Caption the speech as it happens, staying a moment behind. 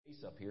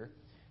space up here.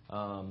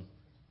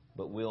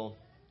 But we'll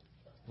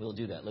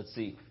do that. Let's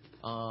see.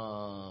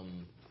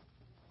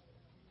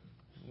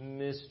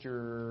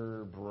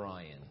 Mr.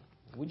 Brian,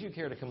 would you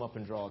care to come up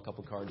and draw a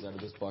couple cards out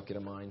of this bucket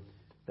of mine?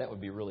 That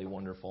would be really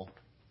wonderful.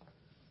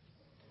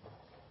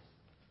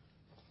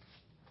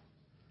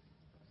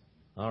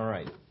 All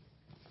right.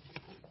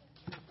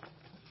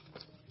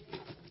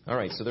 All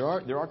right, so there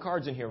are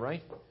cards in here,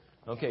 right?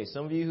 Okay,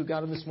 some of you who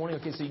got them this morning.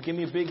 Okay, so you give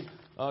me a big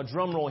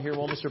drum roll here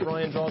while Mr.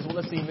 Brian draws. Well,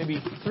 let's see,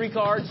 maybe 3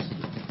 cards.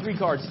 3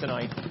 cards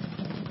tonight.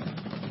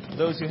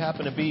 Those who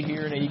happen to be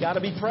here, now you got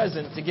to be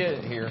present to get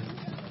it here.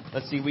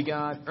 Let's see, we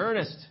got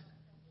Ernest.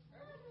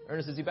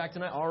 Ernest, is he back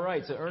tonight? All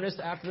right, so Ernest,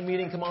 after the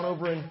meeting, come on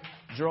over and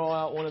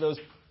draw one of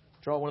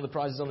the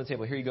prizes on the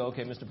table. Here you go.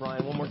 Okay, Mr.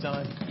 Brian, one more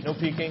time. No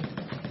peeking.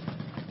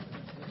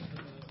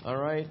 All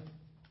right.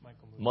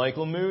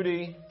 Michael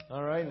Moody.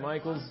 All right,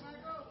 Michael's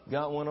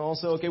got one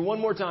also. Okay, one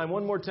more time.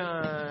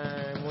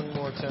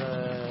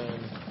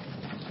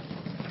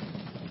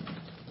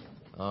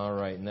 All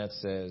right, and that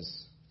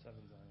says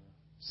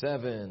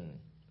 7.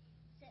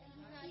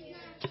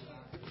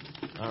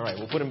 All right,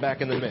 we'll put him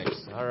back in the mix.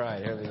 All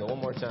right, here we go. One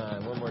more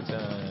time.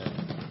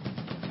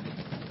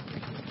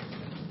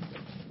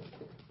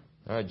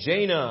 All right,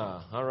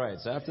 Jana. All right,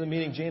 so after the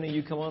meeting, Jana,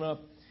 you come on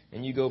up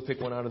and you go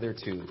pick one out of there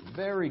too.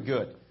 Very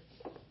good.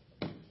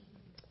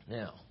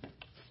 Now,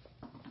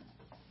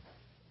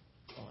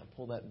 I'll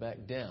pull that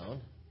back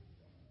down.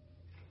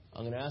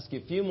 I'm going to ask you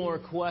a few more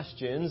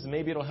questions.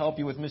 Maybe it'll help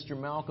you with Mr.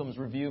 Malcolm's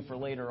review for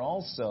later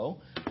also.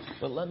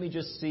 But let me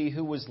just see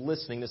who was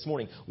listening this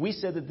morning. We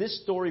said that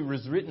this story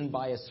was written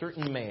by a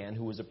certain man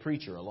who was a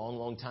preacher a long,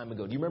 long time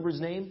ago. Do you remember his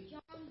name?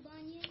 John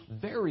Bunyan.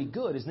 Very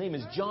good. His name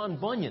is John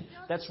Bunyan.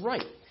 That's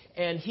right.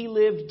 And he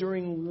lived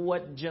during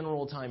what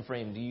general time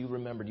frame? Do you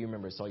remember?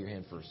 I saw your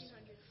hand first.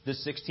 The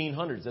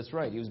 1600s. That's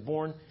right. He was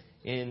born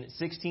in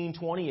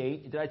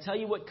 1628. Did I tell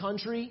you what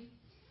country?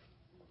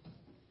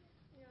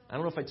 I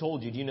don't know if I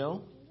told you. Do you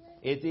know?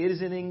 It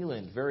is in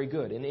England. Very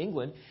good. In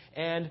England.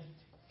 And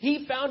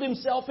he found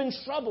himself in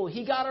trouble.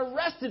 He got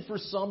arrested for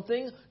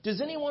something.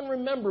 Does anyone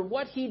remember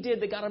what he did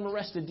that got him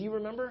arrested? Do you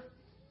remember?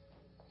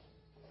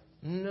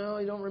 No,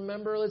 you don't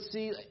remember? Let's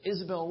see.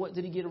 Isabel, what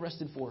did he get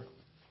arrested for?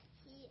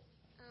 He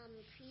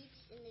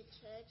preached in the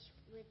church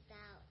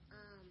without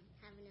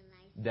having a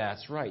license.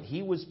 That's right.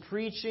 He was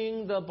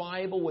preaching the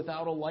Bible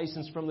without a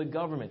license from the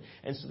government.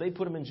 And so they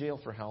put him in jail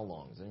for how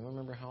long? Does anyone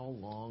remember how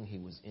long he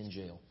was in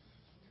jail?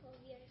 12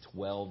 years.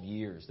 12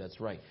 years. That's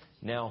right.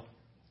 Now,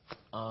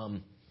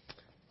 while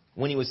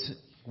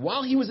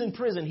he was in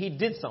prison, he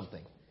did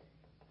something.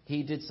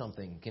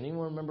 Can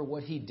anyone remember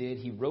what he did?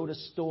 He wrote a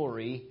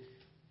story.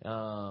 Do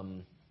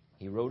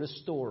you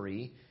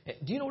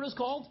know what it was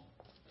called?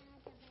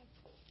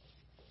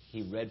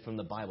 He read from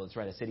the Bible. That's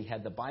right. I said he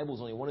had the Bible. It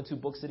was only 1 or 2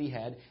 books that he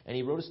had. And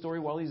he wrote a story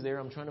while he's there.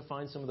 I'm trying to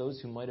find some of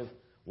those who might have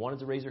wanted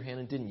to raise their hand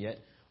and didn't yet.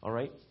 All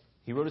right.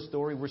 He wrote a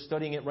story. We're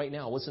studying it right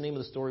now. What's the name of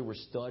the story we're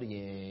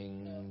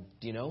studying?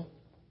 Do you know?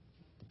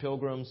 The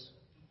Pilgrim's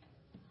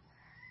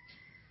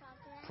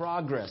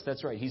Progress.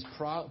 That's right. He's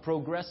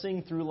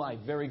progressing through life.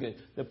 Very good.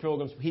 The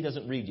Pilgrim's, he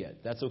doesn't read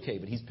yet. That's okay,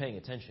 but he's paying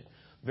attention.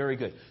 Very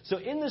good. So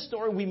in this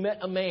story, we met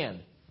a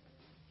man.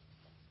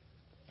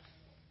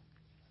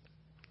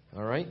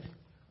 All right?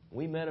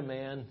 We met a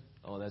man.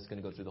 Oh, that's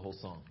going to go through the whole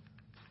song.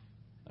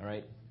 All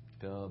right?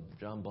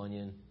 John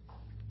Bunyan.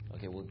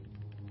 Okay, well.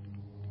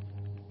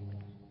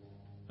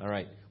 All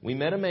right. We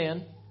met a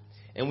man,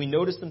 and we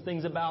noticed some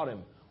things about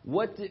him.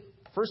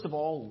 First of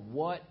all,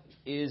 what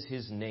is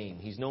his name?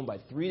 He's known by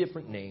 3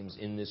 different names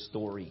in this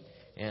story.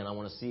 And I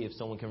want to see if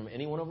someone can remember.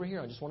 Anyone over here?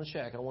 I just want to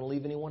check. I don't want to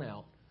leave anyone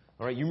out.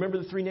 All right, you remember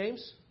the 3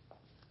 names?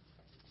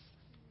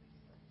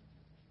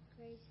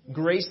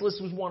 Graceless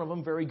was one of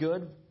them. Very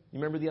good. You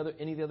remember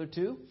any of the other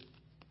 2?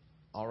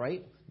 All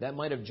right. That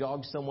might have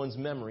jogged someone's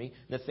memory.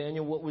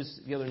 Nathaniel, what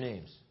was the other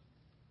names?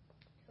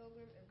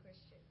 Pilgrim and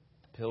Christian.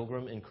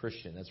 Pilgrim and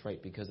Christian. That's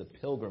right, because a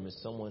pilgrim is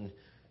someone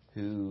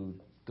who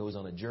goes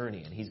on a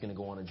journey, and he's going to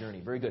go on a journey.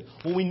 Very good.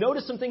 Well, we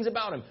noticed some things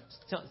about him.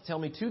 Tell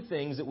me 2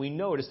 things that we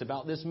noticed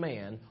about this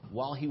man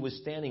while he was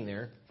standing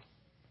there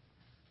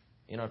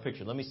in our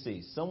picture. Let me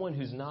see. Someone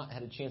who's not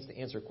had a chance to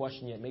answer a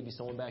question yet, maybe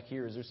someone back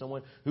here. Is there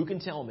someone who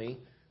can tell me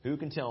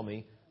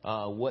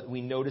what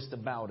we noticed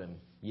about him?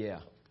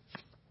 Yeah.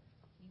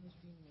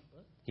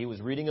 He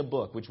was reading a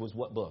book. Which was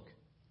what book?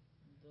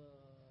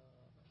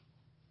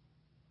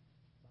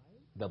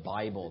 The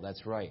Bible.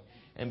 That's right.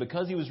 And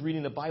because he was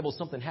reading the Bible,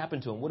 something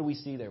happened to him. What do we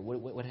see there?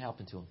 What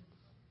happened to him?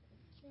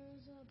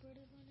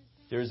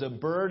 There's a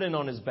burden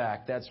on his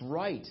back. That's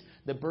right.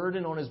 The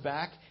burden on his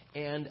back.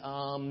 And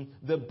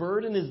the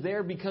burden is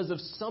there because of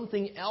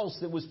something else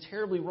that was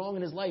terribly wrong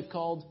in his life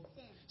called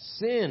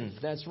sin.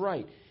 That's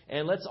right.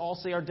 And let's all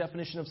say our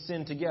definition of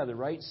sin together,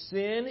 right?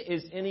 Sin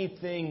is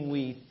anything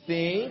we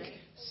think,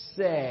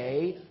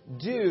 say,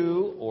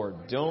 do, or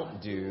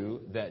don't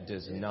do that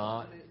does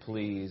not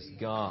please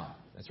God.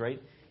 That's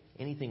right.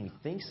 Anything we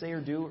think, say,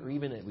 or do, or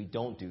even that we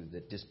don't do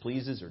that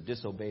displeases or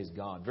disobeys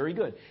God. Very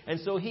good. And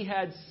so he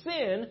had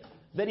sin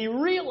that he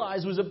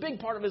realized was a big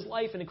part of his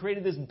life, and it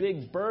created this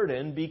big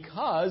burden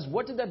because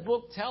what did that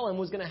book tell him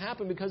was going to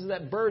happen because of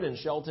that burden,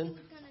 Shelton?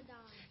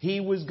 He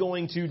was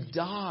going to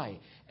die.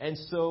 And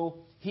so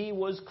he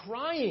was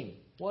crying,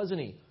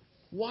 wasn't he?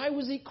 Why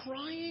was he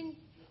crying?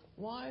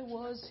 Why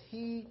was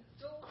he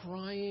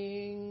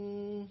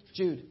crying?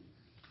 Jude.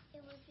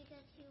 It was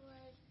because he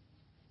was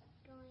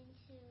going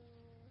to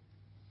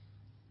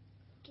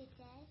get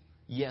dead.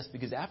 Yes,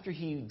 because after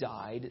he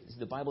died,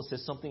 the Bible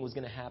says something was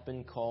going to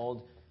happen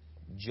called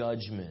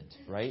judgment,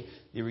 right?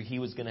 He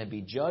was going to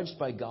be judged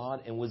by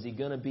God, and was he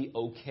going to be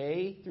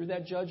okay through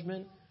that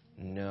judgment?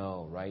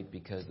 No, right?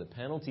 Because the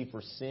penalty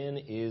for sin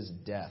is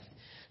death.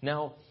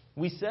 Now,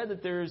 we said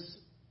that there's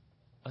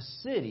a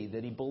city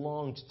that he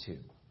belonged to.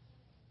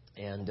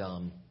 And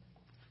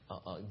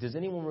does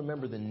anyone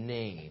remember the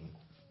name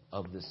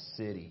of the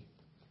city?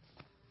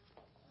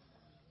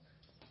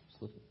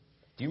 Do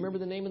you remember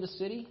the name of the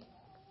city?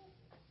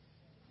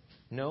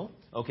 No?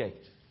 Okay.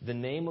 The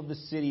name of the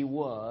city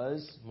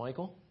was,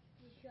 Michael?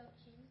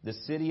 Destruction. The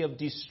city of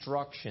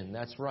destruction.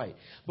 That's right.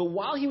 But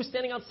while he was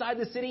standing outside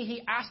the city,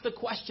 he asked a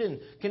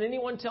question. Can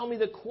anyone tell me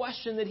the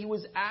question that he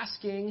was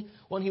asking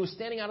when he was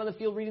standing out on the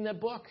field reading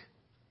that book?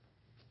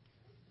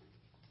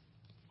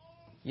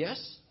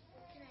 Yes?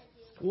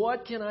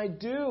 What can I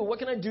do? What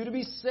can I do to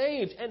be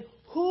saved? And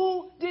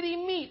who did he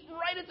meet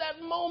right at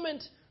that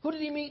moment? Who did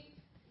he meet?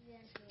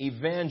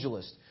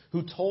 Evangelist.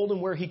 Who told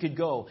him where he could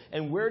go.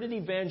 And where did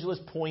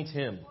evangelist point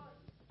him?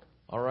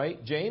 All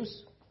right,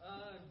 James?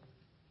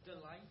 The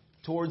light.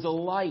 Towards a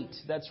light.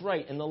 That's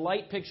right. And the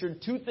light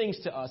pictured two things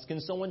to us. Can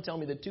someone tell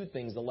me the two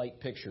things the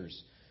light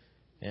pictures?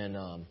 And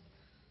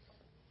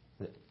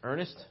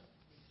Ernest?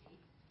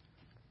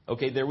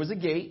 Okay, there was a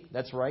gate.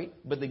 That's right.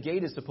 But the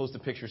gate is supposed to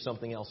picture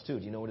something else too.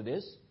 Do you know what it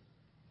is?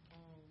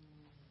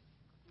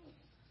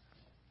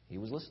 He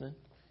was listening.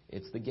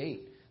 It's the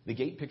gate. The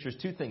gate pictures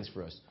two things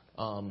for us.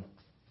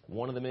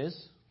 One of them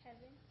is? Heaven.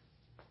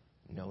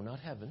 No, not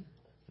heaven.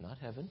 Not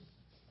heaven.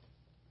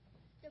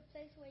 The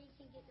place where you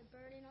can get the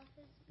burden off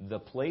his The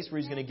place where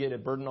he's going to get a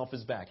burden off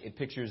his back. It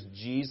pictures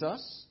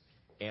Jesus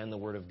and the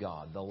Word of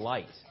God. The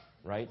light,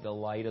 right? The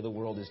light of the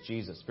world is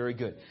Jesus. Very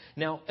good.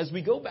 Now, as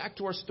we go back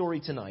to our story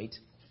tonight,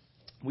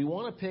 we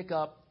want to pick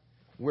up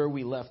where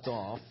we left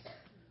off.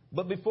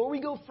 But before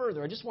we go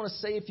further, I just want to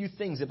say a few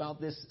things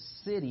about this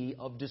city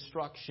of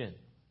destruction.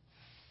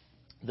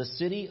 The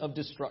city of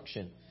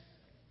destruction.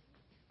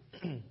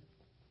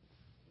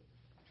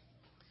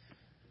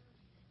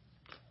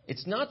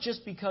 It's not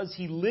just because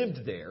he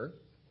lived there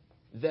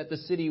that the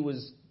city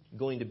was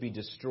going to be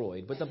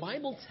destroyed, but the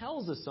Bible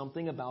tells us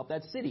something about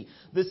that city.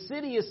 The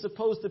city is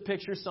supposed to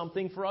picture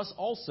something for us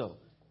also.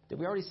 Did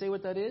we already say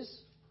what that is?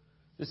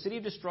 The city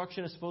of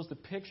destruction is supposed to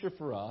picture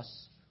for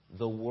us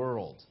the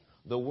world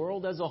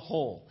as a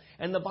whole.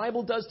 And the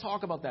Bible does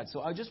talk about that.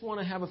 So I just want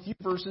to have a few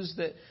verses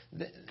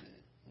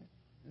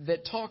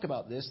that talk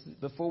about this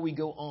before we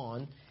go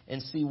on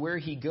and see where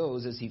he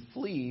goes as he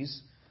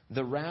flees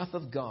the wrath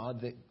of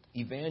God that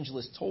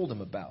evangelist told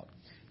him about.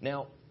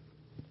 Now,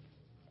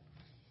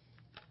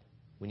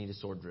 we need a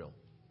sword drill.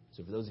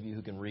 So for those of you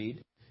who can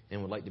read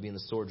and would like to be in the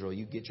sword drill,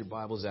 you get your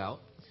Bibles out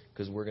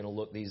because we're going to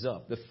look these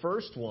up. The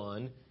first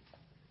one,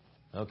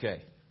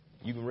 okay,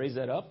 you can raise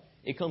that up.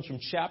 It comes from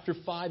chapter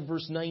 5,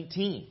 verse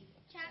 19.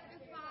 Chapter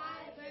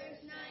 5,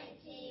 verse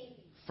 19.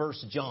 1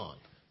 John.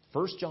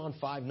 1 John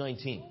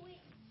 5:19.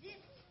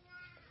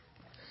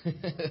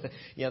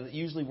 Yeah, that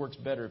usually works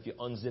better if you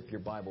unzip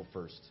your Bible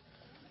first.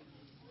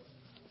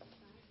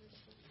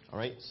 All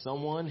right,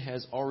 someone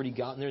has already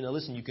gotten there. Now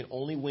listen, you can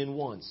only win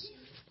once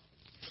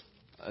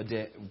a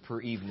day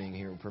per evening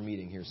here, per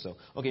meeting here. So,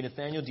 okay,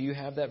 Nathaniel, do you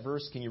have that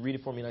verse? Can you read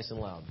it for me nice and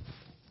loud?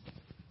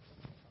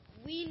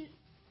 We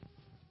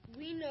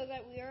know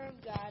that we are of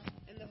God,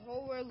 and the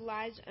whole world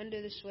lies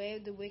under the sway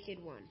of the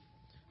wicked one.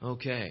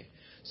 Okay,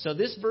 so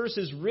this verse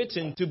is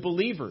written to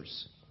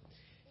believers.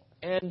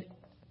 And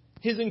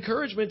his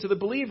encouragement to the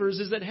believers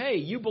is that, hey,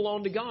 you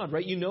belong to God,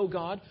 right? You know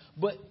God.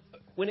 But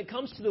when it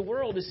comes to the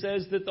world, it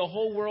says that the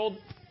whole world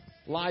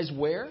lies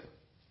where?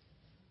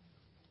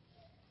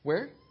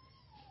 Where?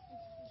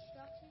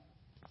 Destruction.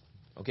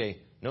 Okay,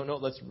 no,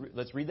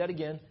 let's read that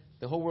again.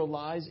 The whole world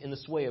lies in the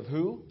sway of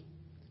who?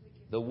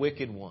 The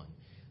wicked one.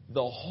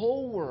 The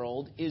whole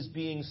world is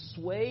being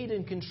swayed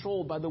and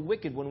controlled by the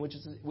wicked one,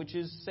 which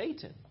is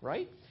Satan,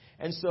 right?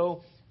 And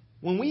so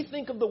when we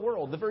think of the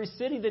world, the very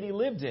city that he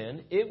lived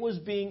in, it was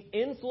being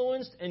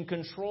influenced and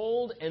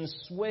controlled and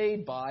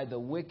swayed by the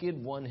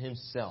wicked one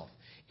himself.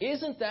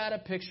 Isn't that a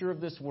picture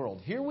of this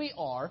world? Here we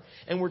are,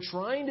 and we're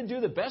trying to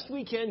do the best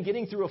we can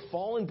getting through a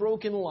fallen,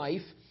 broken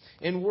life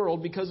and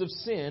world because of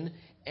sin,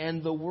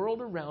 and the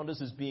world around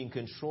us is being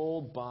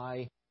controlled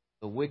by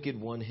the wicked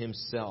one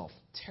himself.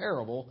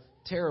 Terrible,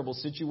 terrible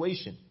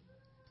situation.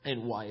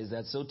 And why is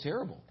that so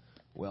terrible?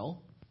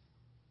 Well,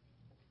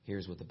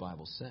 here's what the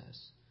Bible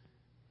says.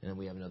 And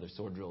we have another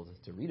sword drill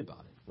to read about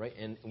it, right?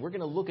 And we're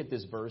going to look at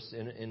this verse,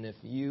 and if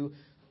you,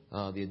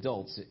 the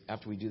adults,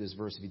 after we do this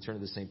verse, if you turn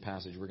to the same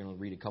passage, we're going to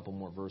read a couple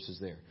more verses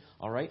there.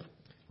 All right?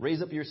 Raise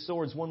up your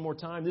swords one more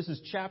time. This is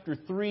chapter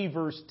 3,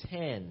 verse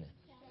 10.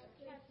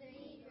 Chapter 3,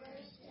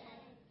 verse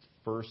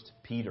 10. 1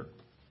 Peter.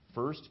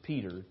 1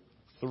 Peter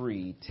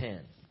 3:10.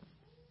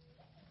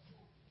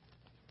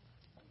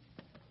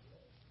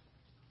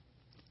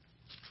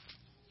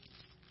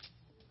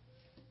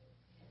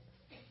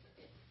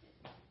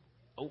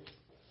 Oh.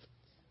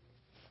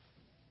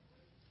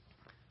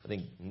 I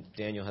think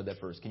Daniel had that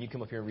first. Can you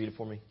come up here and read it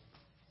for me?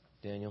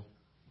 Daniel?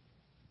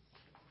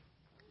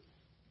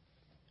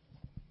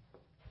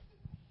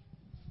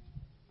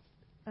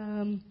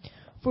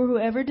 For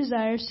whoever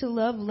desires to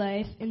love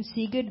life and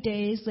see good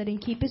days, let him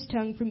keep his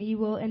tongue from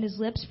evil and his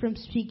lips from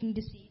speaking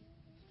deceit.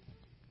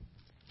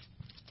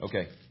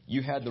 Okay,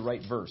 you had the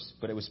right verse,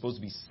 but it was supposed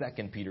to be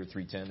 2 Peter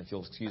 3:10, if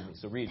you'll excuse me.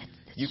 So read.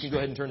 You can go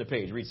ahead and turn the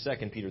page. Read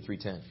 2 Peter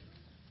 3:10.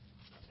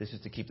 This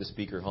is to keep the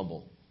speaker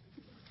humble.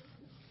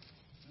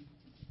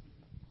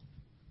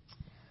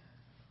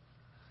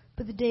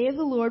 But the day of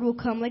the Lord will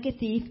come like a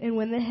thief, and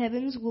when the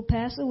heavens will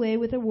pass away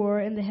with a roar,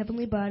 and the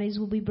heavenly bodies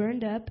will be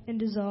burned up and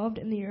dissolved,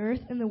 and the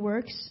earth and the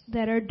works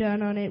that are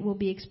done on it will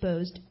be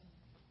exposed.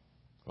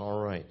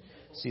 All right.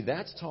 See,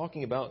 that's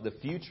talking about the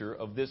future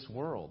of this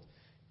world.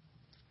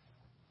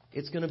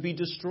 It's going to be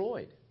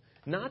destroyed.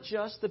 Not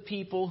just the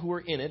people who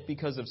are in it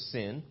because of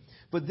sin,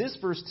 but this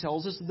verse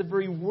tells us that the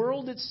very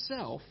world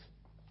itself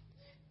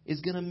is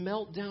going to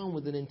melt down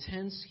with an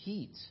intense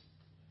heat.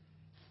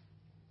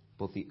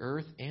 Both the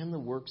earth and the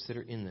works that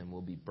are in them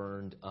will be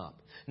burned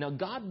up. Now,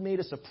 God made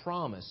us a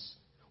promise.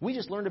 We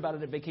just learned about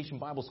it at Vacation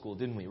Bible School,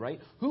 didn't we,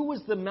 right? Who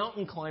was the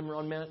mountain climber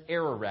on Mount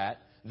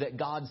Ararat that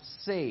God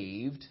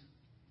saved?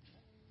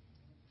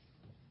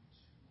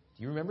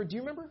 Do you remember?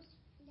 No.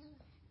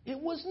 It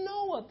was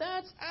Noah.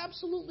 That's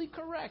absolutely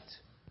correct.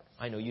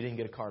 I know you didn't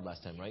get a card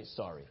last time, right?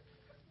 Sorry.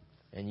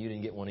 And you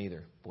didn't get one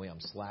either. Boy,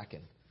 I'm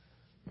slacking.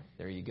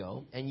 There you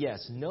go. And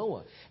yes,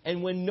 Noah.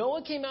 And when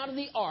Noah came out of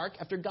the ark,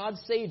 after God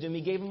saved him,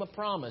 he gave him a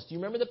promise. Do you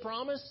remember the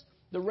promise?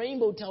 The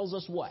rainbow tells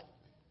us what?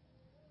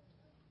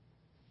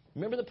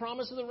 Remember the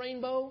promise of the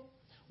rainbow?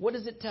 What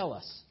does it tell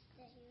us?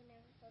 That he would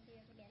never destroy the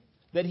earth again.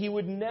 That he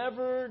would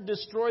never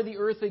destroy the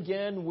earth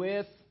again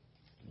with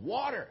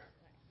water.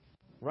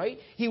 Right?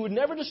 He would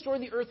never destroy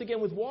the earth again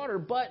with water,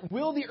 but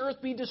will the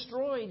earth be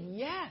destroyed?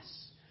 Yes.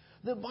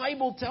 The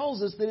Bible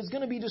tells us that it's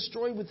going to be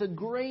destroyed with a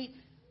great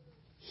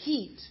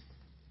heat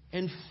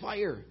and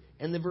fire,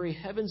 and the very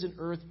heavens and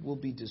earth will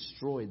be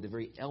destroyed. The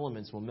very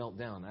elements will melt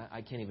down.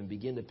 I can't even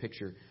begin to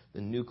picture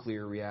the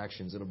nuclear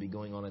reactions that will be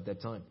going on at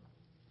that time.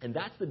 And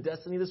that's the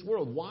destiny of this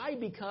world. Why?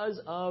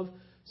 Because of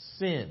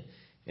sin.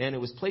 And it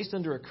was placed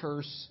under a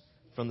curse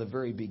from the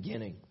very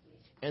beginning.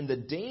 And the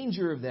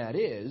danger of that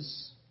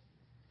is,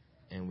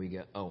 and we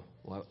get,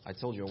 I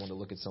told you I wanted to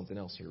look at something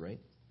else here, right?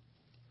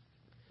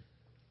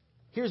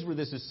 Here's where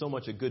this is so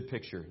much a good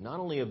picture, not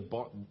only of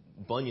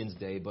Bunyan's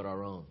day, but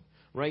our own.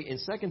 Right? In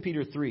 2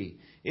 Peter 3,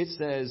 it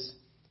says,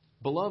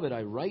 Beloved,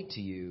 I write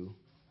to you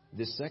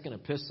this second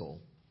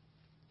epistle,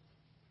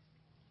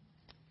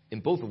 in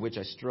both of which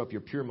I stir up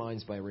your pure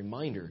minds by a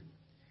reminder.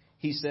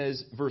 He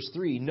says, verse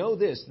 3, Know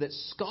this, that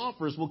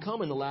scoffers will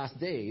come in the last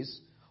days,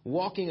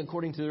 walking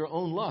according to their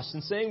own lusts,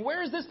 and saying,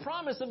 Where is this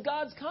promise of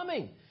God's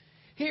coming?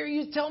 Here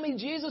you tell me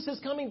Jesus is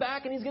coming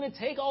back, and he's going to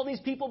take all these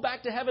people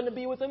back to heaven to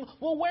be with him.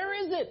 Well, where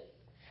is it?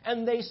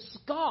 And they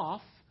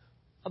scoff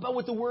about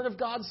what the Word of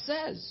God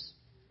says.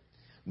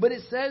 But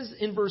it says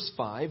in verse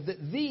 5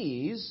 that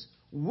these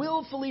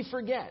willfully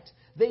forget.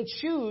 They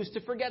choose to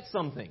forget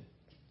something.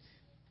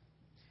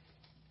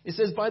 It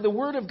says, By the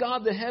word of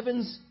God the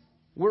heavens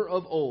were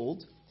of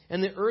old,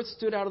 and the earth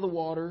stood out of the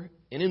water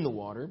and in the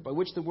water, by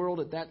which the world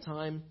at that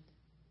time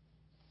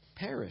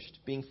perished,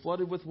 being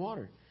flooded with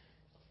water.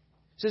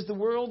 It says the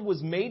world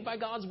was made by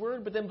God's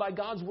word, but then by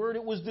God's word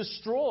it was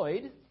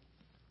destroyed.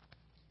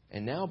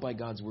 And now by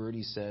God's word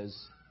he says,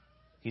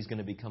 He's going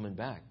to be coming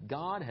back.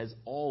 God has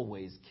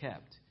always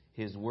kept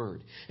His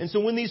word. And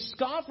so when these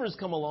scoffers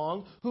come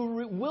along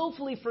who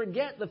willfully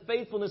forget the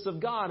faithfulness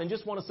of God and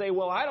just want to say,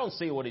 well, I don't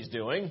see what He's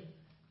doing,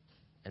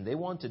 and they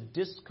want to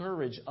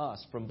discourage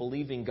us from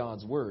believing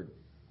God's word,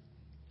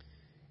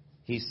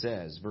 He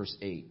says, verse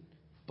 8,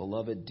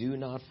 Beloved, do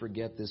not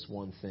forget this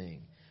one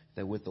thing,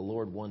 that with the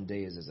Lord 1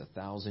 day is as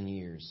 1,000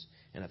 years,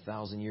 and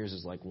 1,000 years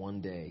is like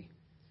 1 day.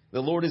 The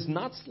Lord is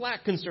not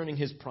slack concerning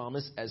His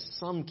promise, as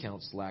some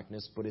count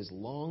slackness, but is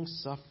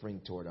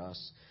long-suffering toward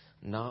us,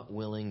 not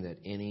willing that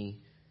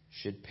any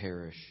should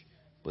perish,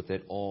 but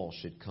that all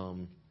should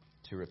come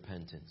to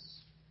repentance.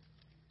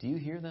 Do you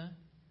hear that?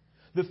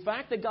 The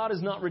fact that God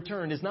has not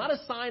returned is not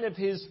a sign of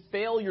His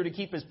failure to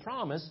keep His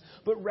promise,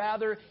 but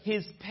rather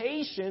His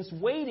patience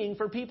waiting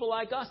for people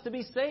like us to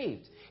be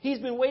saved. He's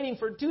been waiting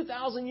for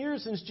 2,000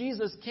 years since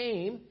Jesus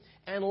came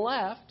and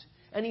left.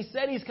 And He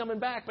said He's coming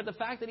back, but the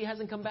fact that He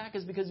hasn't come back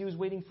is because He was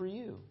waiting for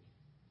you.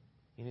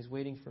 And He's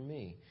waiting for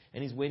me.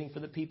 And He's waiting for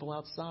the people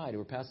outside who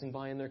are passing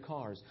by in their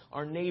cars.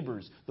 Our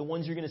neighbors, the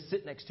ones you're going to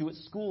sit next to at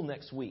school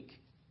next week.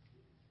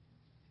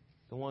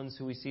 The ones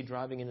who we see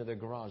driving into their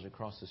garage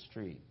across the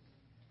street.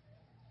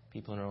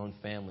 People in our own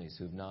families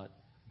who've not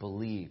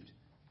believed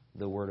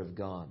the Word of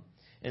God.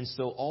 And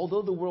so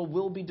although the world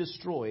will be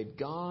destroyed,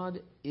 God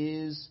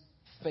is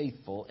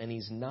faithful, and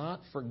He's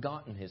not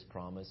forgotten His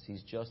promise.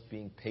 He's just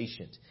being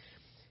patient.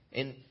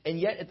 And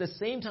yet, at the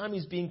same time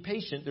He's being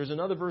patient, there's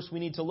another verse we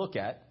need to look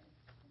at.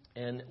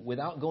 And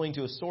without going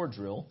to a sword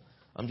drill,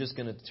 I'm just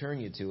going to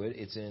turn you to it.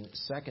 It's in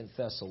 2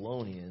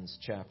 Thessalonians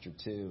chapter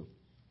 2.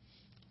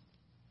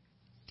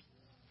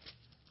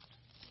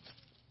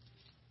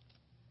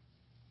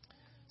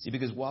 See,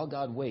 because while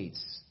God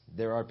waits,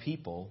 there are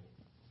people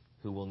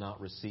who will not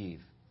receive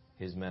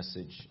His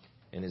message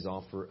and His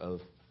offer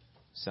of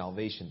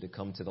salvation to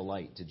come to the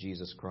light, to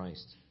Jesus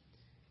Christ.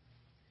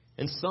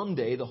 And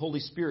someday the Holy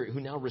Spirit,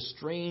 who now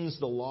restrains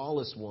the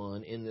lawless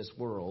one in this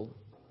world,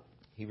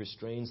 He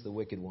restrains the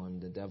wicked one,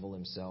 the devil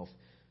himself.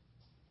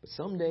 But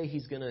someday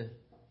He's going to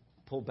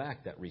pull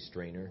back that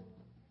restrainer.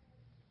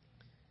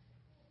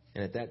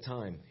 And at that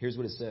time, here's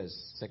what it says,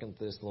 2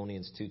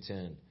 Thessalonians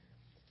 2:10.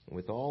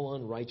 With all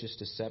unrighteous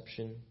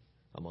deception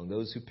among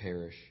those who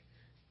perish.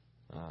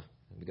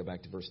 Let me go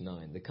back to verse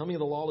 9. The coming of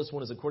the lawless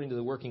one is according to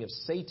the working of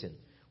Satan,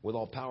 with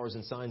all powers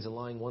and signs and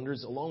lying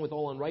wonders, along with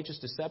all unrighteous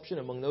deception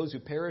among those who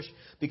perish,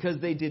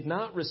 because they did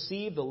not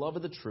receive the love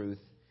of the truth,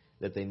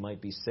 that they might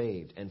be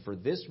saved. And for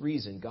this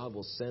reason God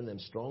will send them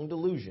strong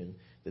delusion,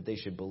 that they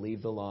should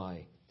believe the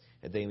lie,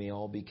 that they may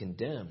all be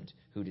condemned,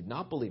 who did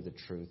not believe the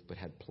truth, but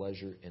had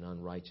pleasure in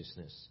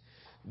unrighteousness.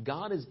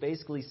 God is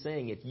basically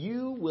saying, if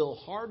you will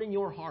harden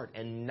your heart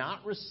and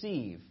not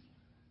receive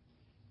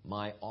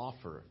my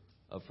offer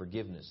of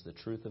forgiveness, the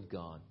truth of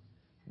God,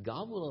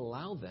 God will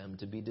allow them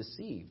to be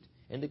deceived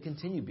and to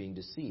continue being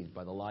deceived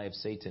by the lie of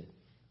Satan.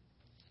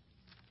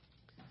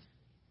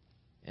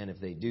 And if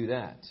they do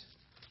that,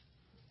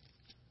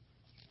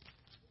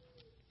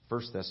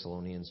 1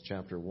 Thessalonians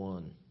chapter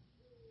 1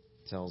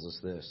 tells us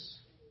this.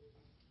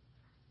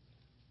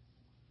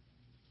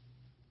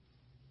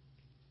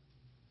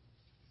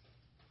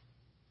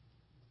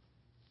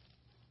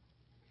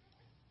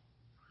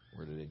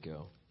 Where did it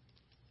go?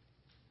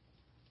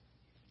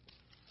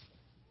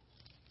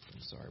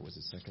 I'm sorry, was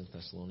it 2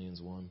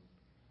 Thessalonians 1?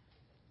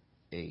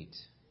 8.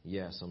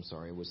 Yes, I'm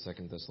sorry, it was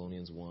 2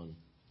 Thessalonians 1.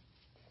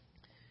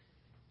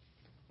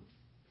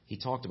 He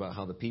talked about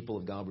how the people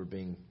of God were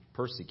being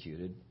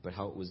persecuted, but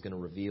how it was going to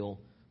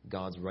reveal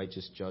God's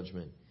righteous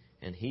judgment.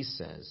 And he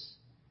says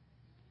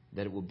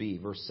that it will be,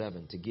 verse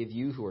 7, to give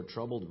you who are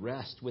troubled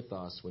rest with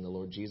us when the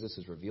Lord Jesus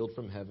is revealed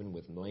from heaven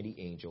with mighty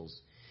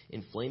angels,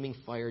 in flaming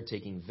fire,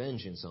 taking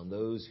vengeance on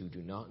those who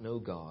do not know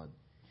God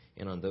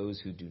and on those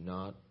who do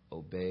not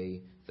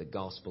obey the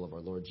gospel of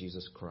our Lord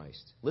Jesus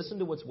Christ. Listen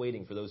to what's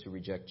waiting for those who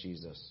reject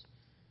Jesus.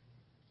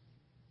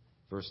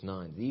 Verse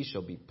 9, these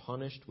shall be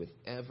punished with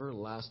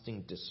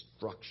everlasting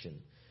destruction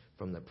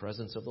from the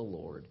presence of the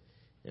Lord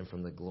and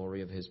from the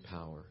glory of His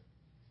power,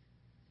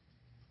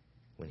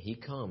 when He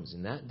comes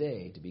in that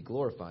day to be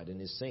glorified in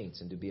His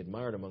saints and to be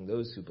admired among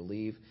those who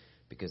believe,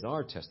 because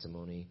our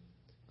testimony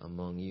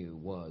among you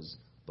was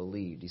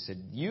believed. He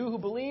said, you who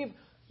believe,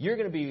 you're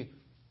going to be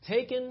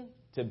taken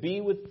to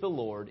be with the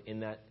Lord in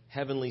that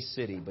heavenly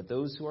city. But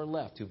those who are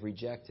left, who've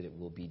rejected it,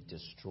 will be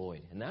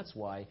destroyed. And that's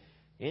why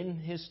in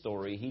His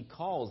story, He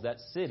calls that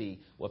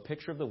city, a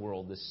picture of the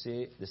world,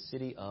 the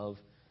city of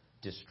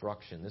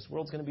destruction. This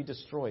world's going to be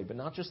destroyed, but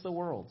not just the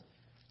world,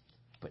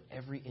 but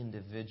every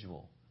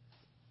individual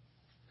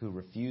who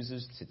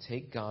refuses to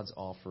take God's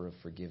offer of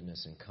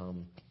forgiveness and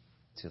come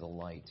to the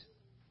light.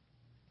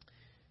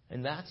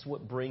 And that's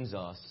what brings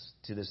us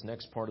to this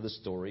next part of the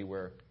story,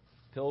 where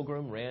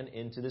Pilgrim ran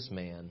into this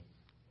man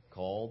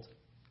called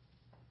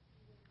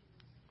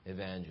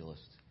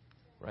Evangelist.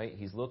 Right?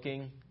 He's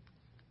looking.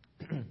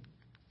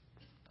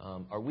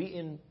 Are we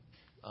in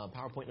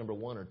PowerPoint number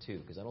 1 or 2?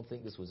 Because I don't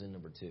think this was in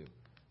number 2.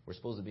 We're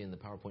supposed to be in the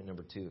PowerPoint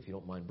number 2, if you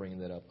don't mind bringing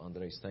that up,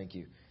 Andres. Thank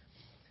you.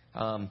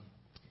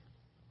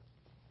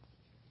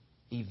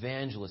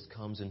 Evangelist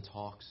comes and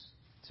talks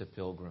to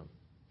Pilgrim.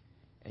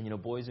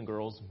 And, boys and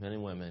girls, men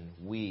and women,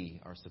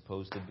 we are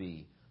supposed to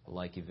be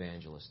like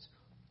evangelists,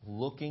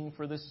 looking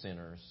for the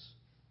sinners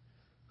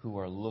who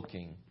are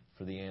looking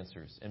for the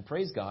answers. And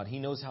praise God, He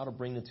knows how to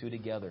bring the two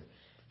together.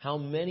 How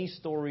many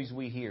stories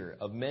we hear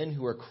of men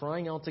who are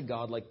crying out to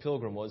God like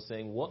Pilgrim was,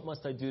 saying, what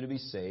must I do to be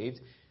saved?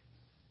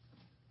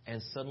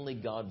 And suddenly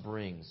God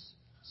brings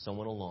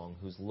someone along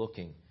who's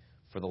looking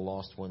for the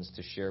lost ones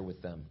to share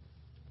with them.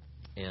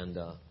 And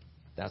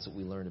that's what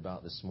we learned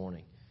about this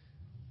morning.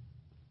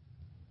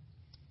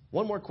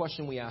 One more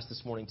question we asked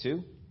this morning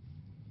too.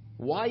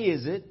 Why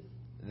is it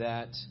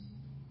that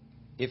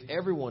if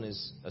everyone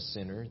is a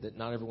sinner, that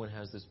not everyone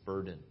has this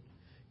burden?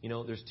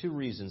 There's 2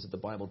 reasons that the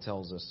Bible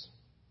tells us.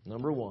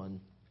 Number 1,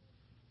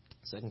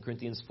 2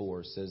 Corinthians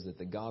 4 says that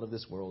the God of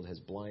this world has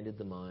blinded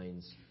the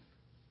minds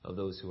of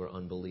those who are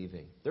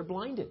unbelieving. They're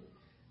blinded.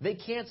 They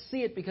can't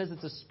see it because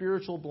it's a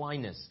spiritual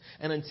blindness.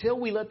 And until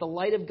we let the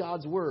light of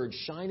God's Word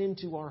shine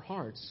into our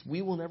hearts,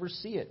 we will never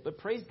see it. But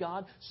praise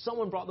God,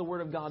 someone brought the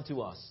Word of God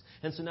to us.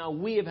 And so now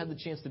we have had the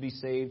chance to be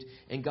saved,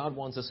 and God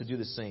wants us to do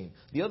the same.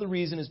 The other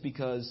reason is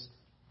because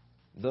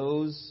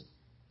those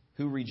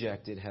who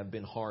reject it have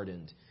been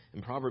hardened.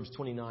 And Proverbs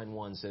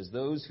 29:1 says,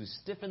 those who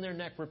stiffen their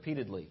neck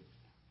repeatedly,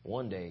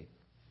 one day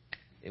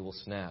it will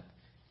snap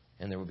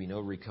and there will be no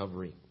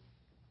recovery.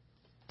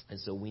 And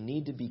so we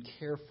need to be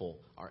careful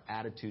our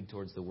attitude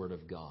towards the Word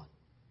of God,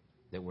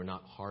 that we're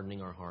not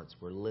hardening our hearts.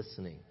 We're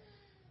listening,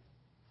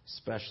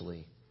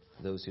 especially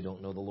those who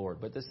don't know the Lord.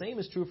 But the same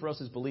is true for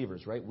us as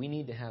believers, right? We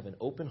need to have an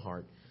open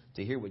heart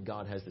to hear what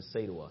God has to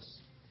say to us.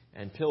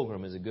 And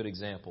Pilgrim is a good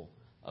example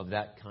of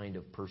that kind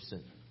of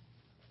person.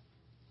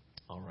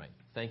 All right.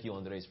 Thank you,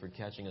 Andres, for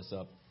catching us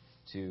up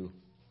to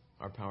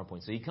our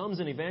PowerPoint. So he comes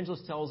and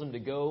evangelist tells him to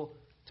go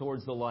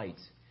towards the light.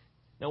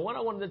 Now, what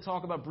I wanted to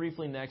talk about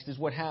briefly next is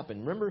what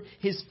happened. Remember,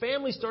 his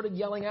family started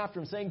yelling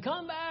after him, saying,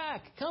 come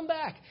back, come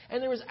back.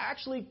 And there was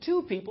actually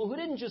two people who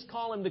didn't just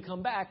call him to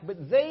come back,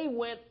 but they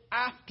went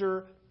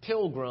after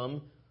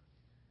Pilgrim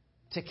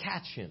to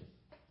catch him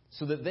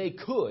so that they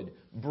could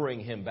bring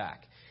him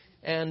back.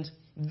 And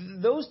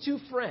those two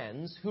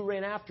friends who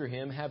ran after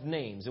him have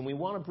names, and we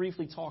want to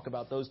briefly talk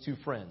about those two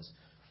friends.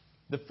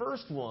 The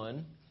first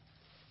one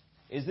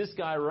is this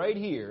guy right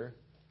here,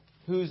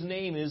 whose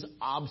name is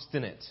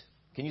Obstinate.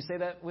 Can you say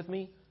that with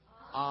me?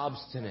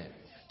 Obstinate.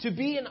 To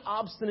be an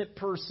obstinate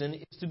person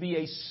is to be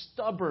a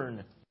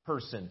stubborn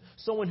person.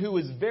 Someone who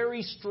is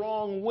very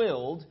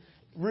strong-willed,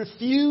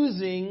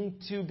 refusing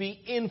to be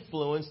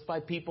influenced by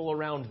people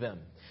around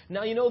them.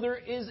 Now, you know,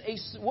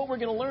 what we're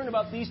going to learn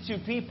about these two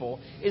people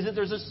is that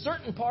there's a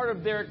certain part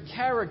of their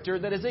character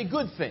that is a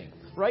good thing,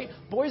 right?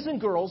 Boys and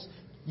girls,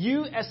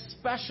 you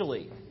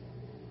especially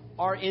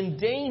are in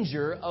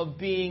danger of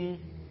being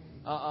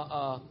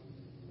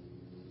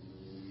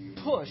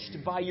pushed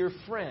by your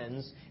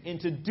friends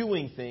into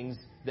doing things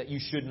that you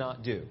should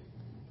not do.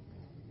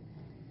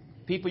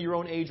 People your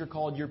own age are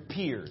called your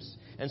peers.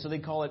 And so they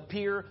call it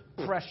peer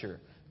pressure.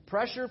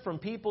 Pressure from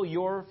people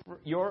your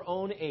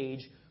own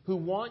age who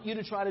want you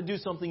to try to do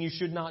something you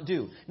should not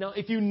do. Now,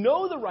 if you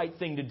know the right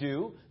thing to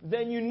do,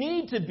 then you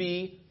need to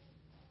be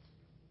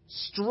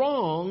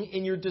strong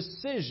in your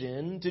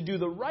decision to do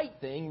the right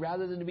thing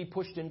rather than to be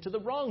pushed into the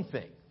wrong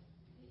thing.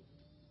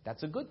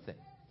 That's a good thing.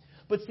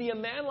 But see, a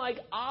man like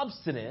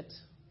Obstinate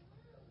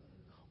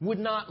would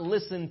not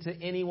listen to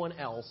anyone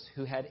else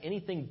who had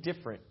anything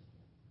different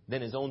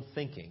than his own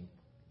thinking.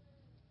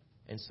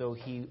 And so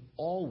he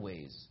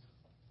always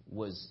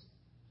was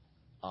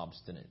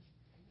obstinate.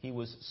 He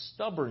was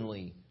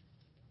stubbornly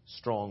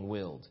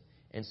strong-willed.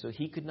 And so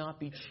he could not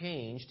be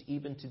changed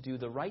even to do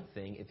the right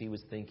thing if he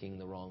was thinking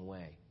the wrong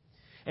way.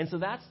 And so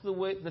that's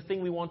the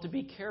thing we want to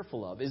be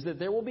careful of, is that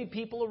there will be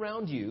people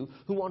around you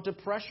who want to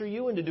pressure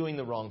you into doing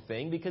the wrong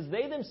thing because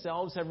they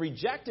themselves have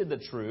rejected the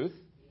truth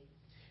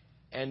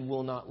and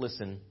will not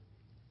listen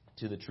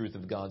to the truth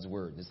of God's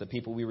Word. It's the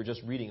people we were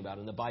just reading about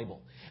in the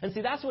Bible. And see,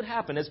 that's what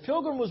happened. As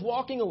Pilgrim was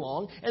walking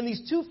along, and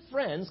these two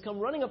friends come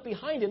running up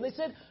behind him, they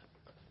said,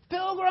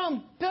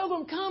 Pilgrim,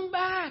 Pilgrim, come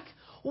back.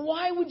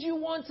 Why would you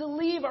want to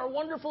leave our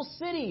wonderful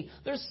city?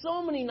 There's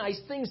so many nice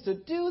things to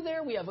do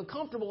there. We have a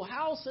comfortable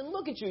house, and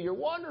look at you. You're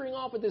wandering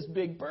off with this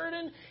big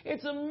burden.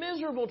 It's a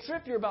miserable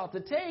trip you're about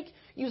to take.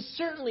 You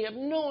certainly have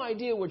no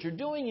idea what you're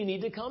doing. You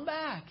need to come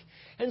back.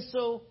 And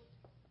so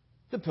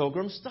the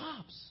Pilgrim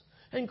stops.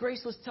 And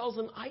Graceless tells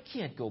him, I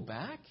can't go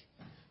back.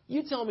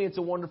 You tell me it's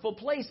a wonderful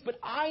place, but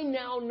I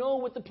now know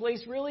what the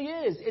place really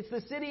is. It's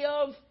the city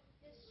of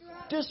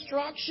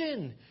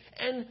destruction.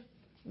 And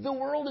the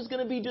world is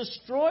going to be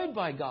destroyed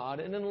by God.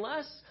 And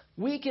unless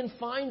we can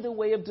find the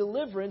way of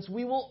deliverance,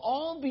 we will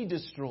all be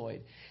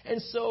destroyed.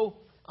 And so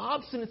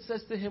Obstinate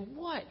says to him,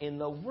 what in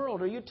the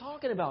world are you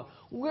talking about?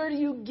 Where do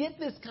you get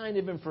this kind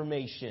of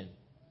information?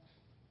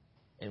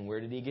 And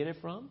where did he get it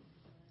from?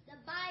 The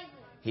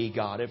Bible. He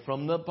got it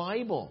from the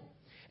Bible.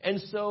 And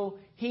so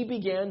he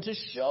began to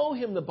show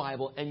him the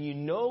Bible. And you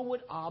know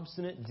what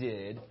Obstinate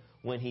did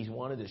when he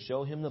wanted to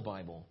show him the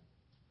Bible?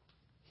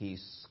 He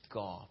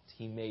scoffed.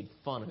 He made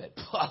fun of it.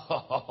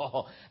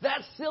 That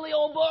silly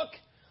old book.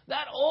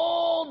 That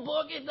old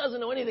book. It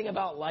doesn't know anything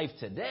about life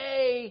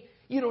today.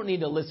 You don't need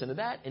to listen to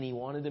that. And he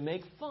wanted to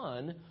make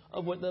fun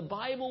of what the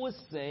Bible was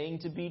saying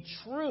to be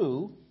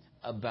true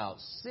about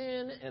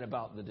sin and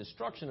about the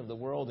destruction of the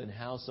world and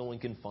how someone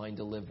can find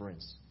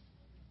deliverance.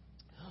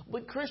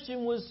 But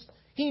Christian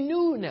he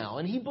knew now,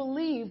 and he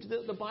believed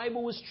that the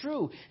Bible was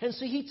true. And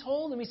so he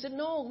told them, he said,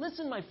 no,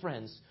 listen, my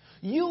friends,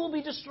 you will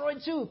be destroyed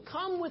too.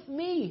 Come with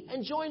me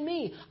and join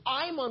me.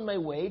 I'm on my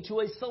way to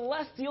a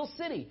celestial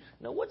city.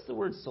 Now, what's the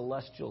word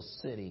celestial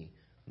city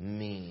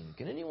mean?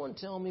 Can anyone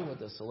tell me what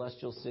the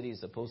celestial city is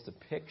supposed to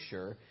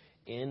picture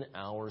in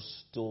our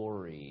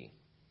story?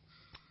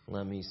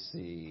 Let me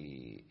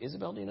see.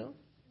 Isabel, do you know?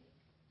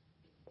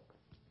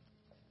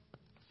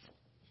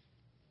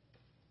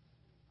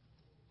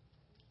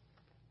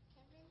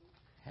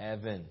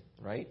 Heaven,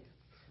 right?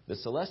 The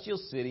celestial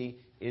city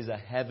is a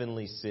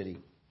heavenly city.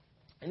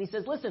 And he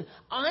says, listen,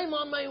 I'm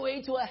on my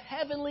way to a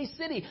heavenly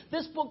city.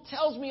 This book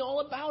tells me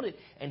all about it.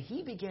 And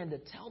he began to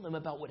tell them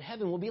about what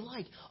heaven will be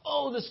like.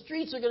 Oh, the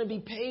streets are going to be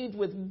paved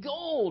with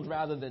gold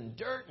rather than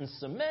dirt and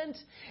cement.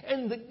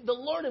 And the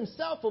Lord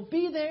himself will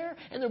be there.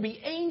 And there'll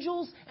be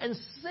angels and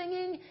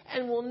singing.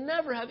 And we'll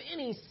never have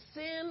any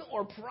sin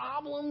or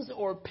problems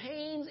or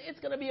pains. It's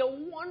going to be a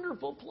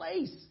wonderful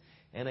place.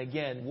 And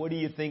again, what do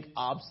you think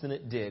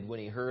Obstinate did when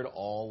he heard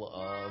all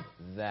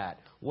of that?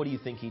 What do you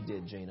think he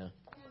did, Jaina?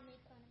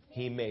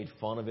 He made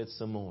fun of it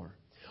some more.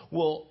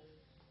 Well,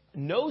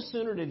 no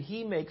sooner did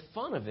he make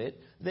fun of it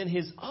than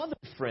his other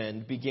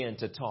friend began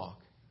to talk.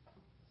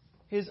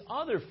 His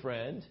other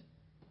friend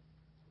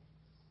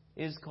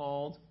is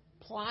called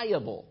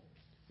Pliable,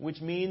 which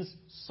means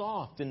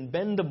soft and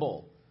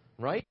bendable,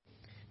 right?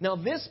 Now,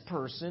 this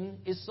person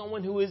is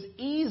someone who is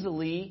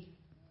easily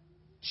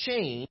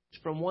changed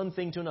from one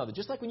thing to another.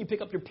 Just like when you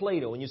pick up your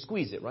Play-Doh and you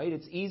squeeze it, right?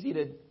 It's easy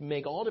to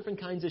make all different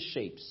kinds of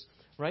shapes.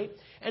 Right?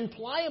 And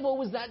Pliable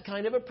was that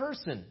kind of a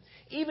person.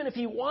 Even if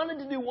he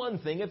wanted to do one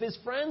thing, if his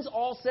friends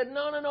all said,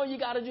 no, you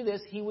got to do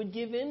this, he would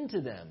give in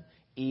to them,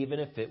 even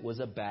if it was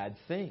a bad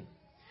thing.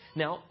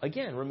 Now,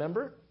 again,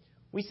 remember,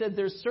 we said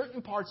there's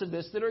certain parts of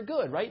this that are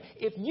good, right?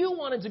 If you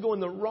wanted to go in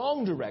the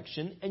wrong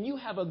direction and you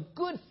have a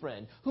good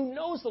friend who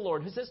knows the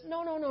Lord, who says,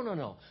 no,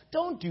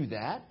 don't do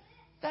that.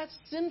 That's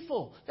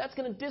sinful. That's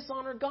going to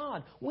dishonor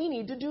God. We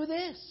need to do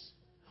this.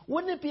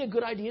 Wouldn't it be a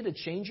good idea to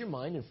change your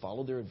mind and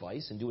follow their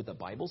advice and do what the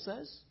Bible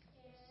says?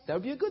 That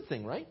would be a good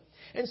thing, right?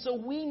 And so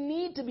we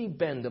need to be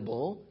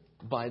bendable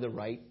by the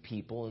right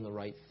people and the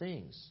right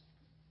things,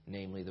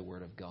 namely the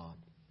Word of God.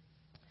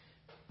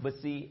 But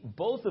see,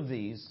 both of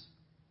these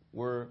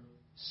were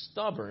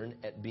stubborn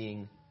at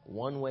being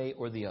one way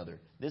or the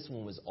other. This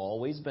one was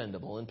always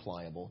bendable and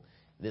pliable.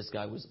 This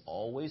guy was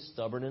always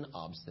stubborn and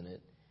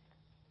obstinate,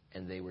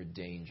 and they were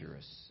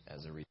dangerous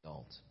as a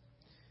result.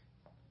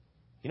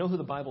 You know who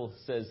the Bible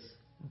says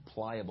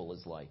Pliable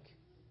is like?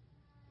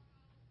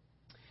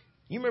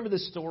 You remember the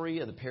story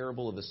of the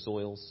parable of the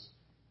soils?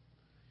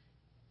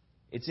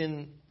 It's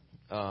in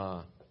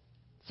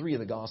 3 of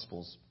the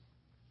Gospels.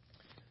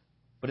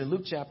 But in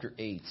Luke chapter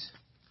 8,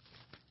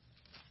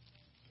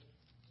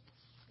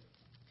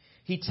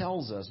 he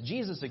tells us,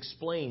 Jesus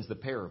explains the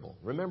parable.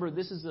 Remember,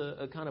 this is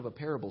a kind of a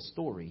parable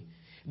story.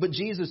 But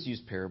Jesus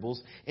used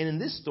parables. And in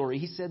this story,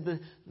 he said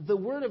the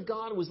Word of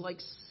God was like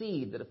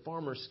seed that a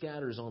farmer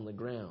scatters on the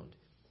ground.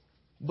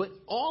 But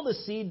all the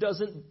seed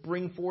doesn't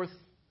bring forth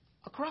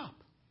a crop.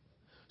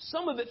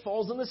 Some of it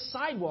falls on the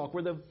sidewalk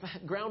where the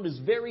ground is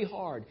very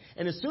hard.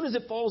 And as soon as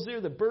it falls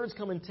there, the birds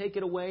come and take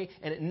it away,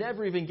 and it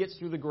never even gets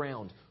through the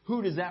ground.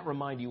 Who does that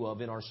remind you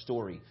of in our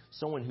story?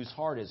 Someone whose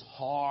heart is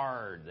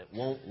hard, that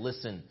won't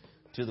listen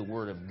to the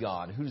Word of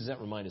God. Who does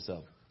that remind us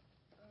of?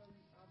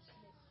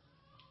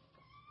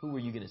 Who were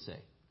you going to say?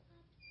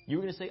 You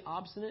were going to say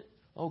obstinate?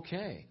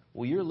 Okay.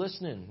 Well, you're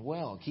listening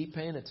well. Keep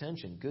paying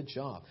attention. Good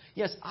job.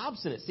 Yes,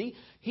 obstinate. See,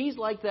 he's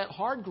like that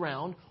hard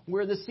ground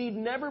where the seed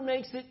never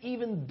makes it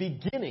even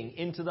beginning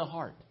into the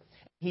heart.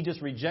 He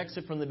just rejects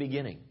it from the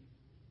beginning.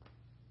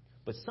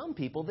 But some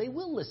people, they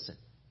will listen.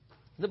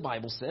 The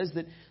Bible says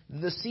that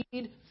the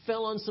seed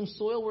fell on some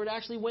soil where it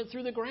actually went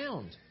through the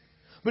ground.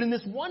 But in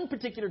this one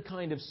particular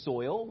kind of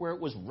soil where it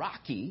was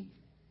rocky,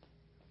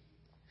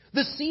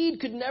 the seed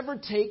could never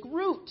take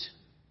root.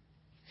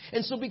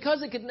 And so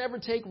because it could never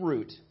take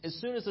root, as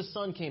soon as the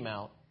sun came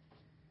out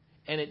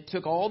and it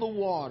took all the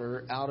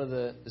water out of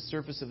the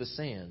surface of the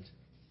sand,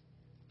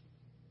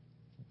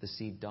 the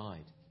seed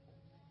died.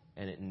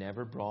 And it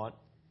never brought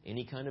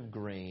any kind of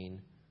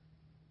grain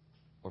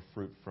or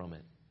fruit from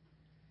it.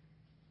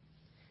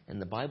 And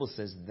the Bible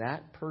says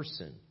that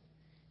person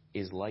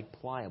is like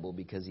Pliable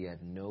because he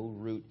had no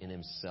root in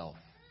himself.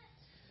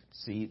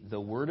 See,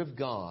 the Word of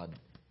God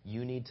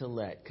you need to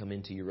let come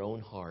into your own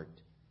heart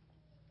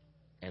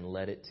and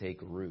let it take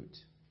root.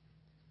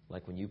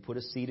 Like when you put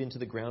a seed into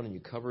the ground and you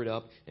cover it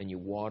up and you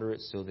water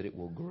it so that it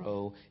will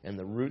grow, and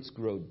the roots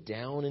grow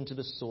down into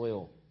the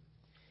soil.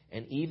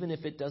 And even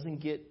if it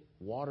doesn't get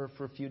water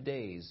for a few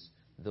days,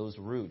 those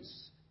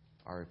roots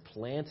are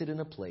planted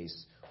in a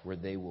place where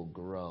they will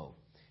grow.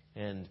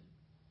 And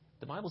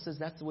the Bible says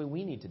that's the way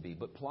we need to be.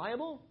 But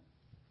Pliable,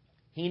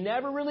 he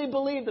never really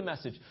believed the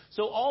message.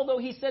 So although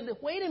he said,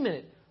 wait a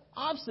minute,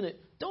 obstinate,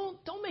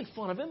 don't make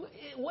fun of him.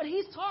 What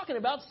he's talking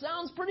about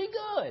sounds pretty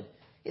good.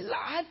 He said,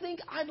 I think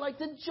I'd like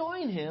to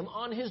join him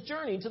on his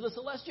journey to the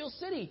celestial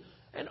city.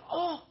 And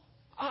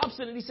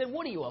obstinate, he said,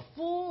 what are you, a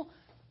fool?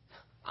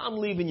 I'm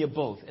leaving you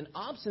both. And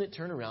obstinate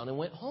turned around and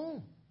went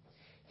home.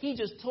 He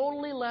just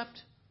totally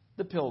left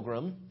the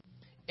Pilgrim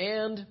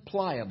and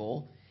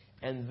Pliable,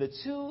 and the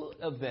two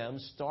of them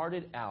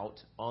started out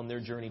on their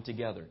journey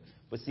together.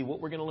 But see,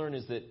 what we're going to learn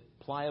is that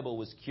Pliable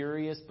was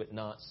curious but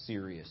not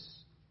serious.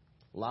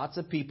 Lots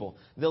of people,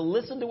 they'll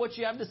listen to what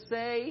you have to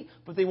say,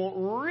 but they won't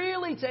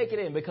really take it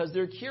in because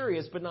they're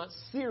curious but not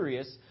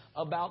serious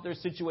about their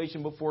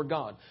situation before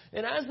God.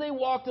 And as they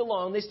walked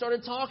along, they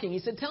started talking. He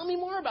said, tell me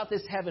more about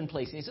this heaven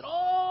place. And he said,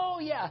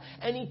 yeah.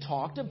 And he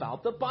talked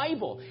about the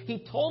Bible. He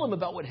told him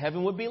about what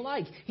heaven would be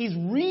like. He's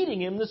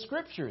reading him the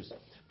Scriptures.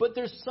 But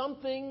there's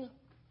something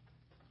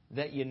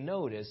that you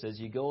notice as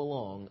you go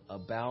along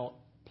about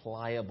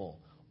Pliable.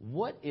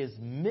 What is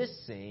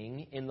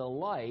missing in the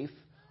life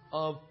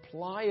of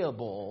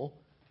Pliable?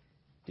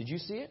 Did you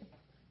see it?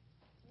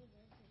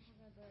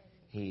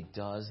 He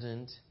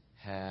doesn't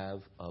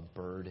have a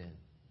burden.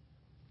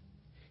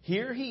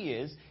 Here he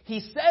is. He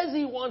says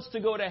he wants to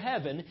go to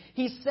heaven.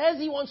 He says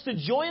he wants to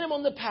join him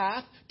on the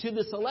path to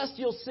the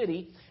celestial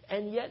city,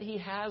 and yet he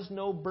has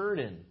no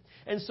burden.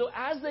 And so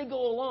as they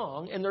go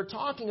along and they're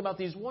talking about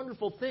these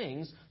wonderful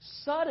things,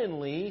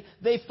 suddenly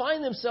they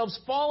find themselves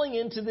falling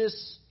into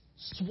this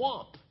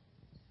swamp,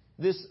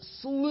 this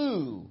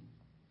slough.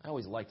 I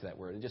always liked that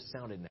word. It just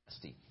sounded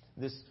nasty.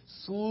 This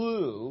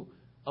slough,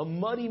 a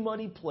muddy,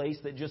 muddy place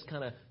that just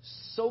kind of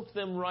soaked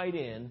them right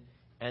in,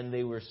 and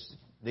they were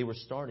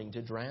starting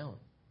to drown.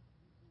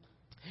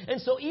 And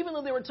so even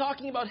though they were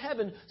talking about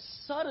heaven,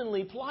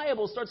 suddenly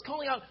Pliable starts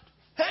calling out,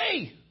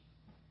 "Hey,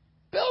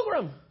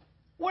 Pilgrim,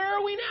 where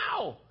are we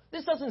now?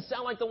 This doesn't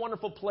sound like the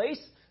wonderful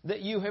place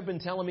that you have been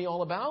telling me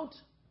all about."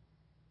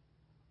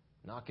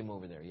 Knock him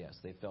over there. Yes,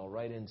 they fell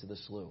right into the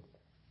slough.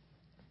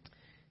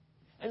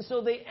 And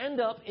so they end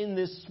up in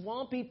this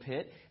swampy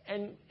pit,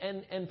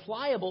 and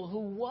Pliable, who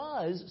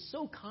was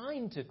so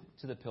kind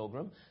to the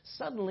Pilgrim,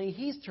 suddenly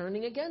he's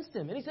turning against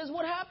him. And he says,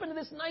 "What happened to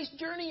this nice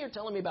journey you're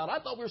telling me about? I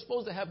thought we were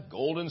supposed to have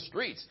golden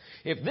streets.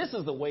 If this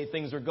is the way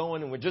things are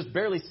going and we're just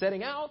barely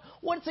setting out,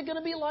 what's it going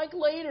to be like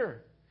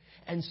later?"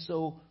 And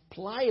so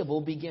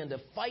Pliable began to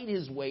fight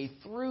his way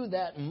through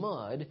that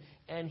mud,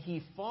 and he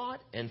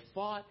fought and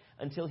fought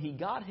until he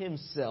got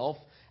himself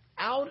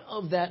out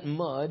of that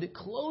mud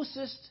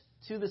closest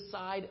to the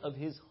side of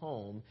his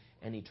home,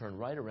 and he turned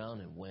right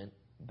around and went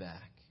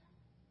back.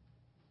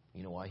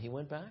 You know why he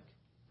went back?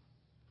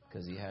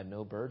 Because he had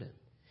no burden.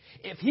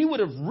 If he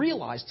would have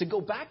realized to go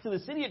back to the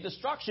city of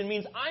destruction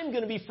means I'm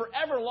going to be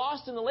forever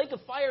lost in the lake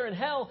of fire and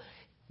hell,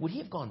 would he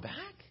have gone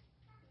back?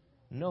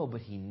 No,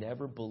 but he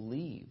never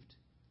believed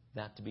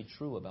that to be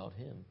true about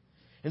him.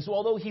 And so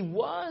although he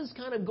was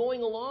kind of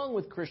going along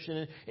with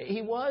Christian,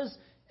 he was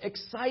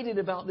excited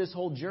about this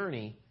whole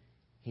journey,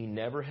 he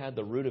never had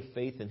the root of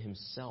faith in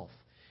himself.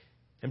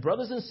 And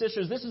brothers and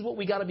sisters, this is what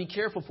we got to be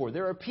careful for.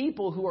 There are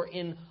people who are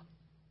in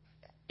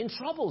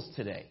troubles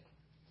today.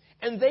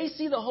 And they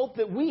see the hope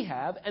that we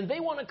have, and they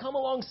want to come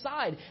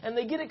alongside, and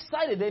they get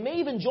excited. They may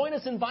even join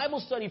us in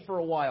Bible study for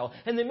a while,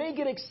 and they may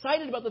get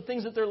excited about the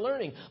things that they're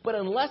learning. But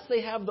unless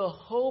they have the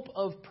hope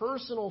of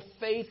personal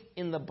faith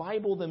in the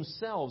Bible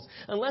themselves,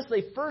 unless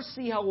they first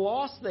see how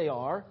lost they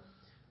are,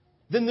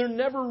 then they're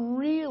never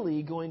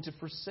really going to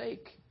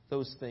forsake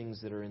those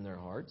things that are in their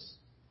hearts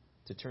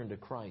to turn to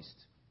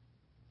Christ.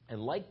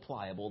 And like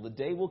Pliable, the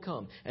day will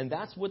come. And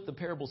that's what the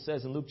parable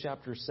says in Luke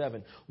chapter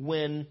 7.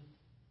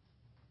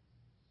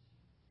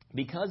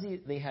 Because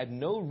they had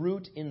no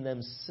root in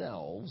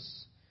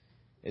themselves,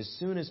 as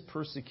soon as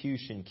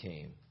persecution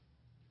came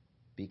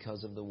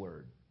because of the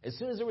word, as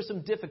soon as there was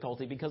some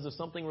difficulty because of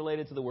something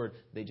related to the word,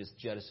 they just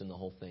jettisoned the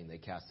whole thing. They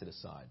cast it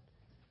aside.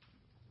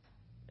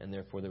 And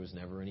therefore there was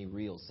never any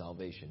real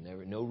salvation,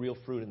 no real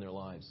fruit in their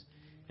lives.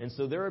 And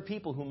so there are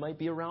people who might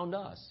be around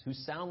us who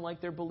sound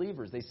like they're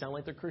believers. They sound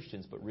like they're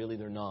Christians, but really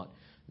they're not.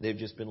 They've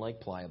just been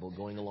like Pliable,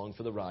 going along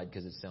for the ride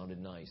because it sounded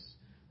nice,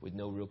 with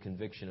no real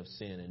conviction of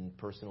sin and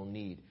personal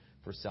need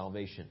for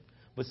salvation.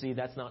 But see,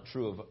 that's not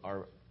true of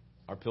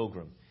our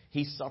Pilgrim.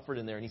 He suffered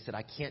in there and he said,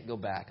 I can't go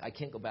back.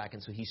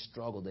 And so he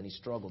struggled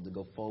to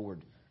go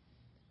forward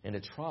and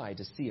to try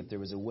to see if there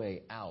was a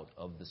way out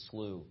of the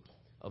slough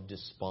of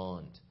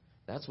despond.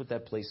 That's what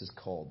that place is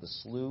called, the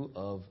Slough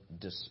of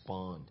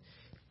Despond.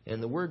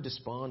 And the word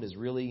despond is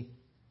really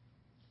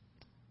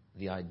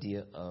the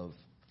idea of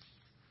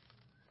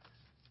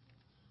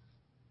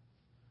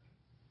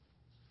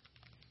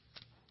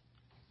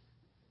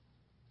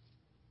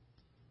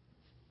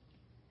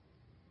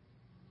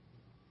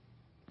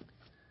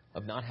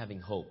not having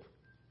hope.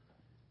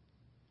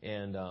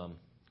 And I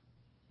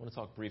want to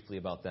talk briefly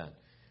about that.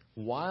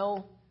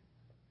 While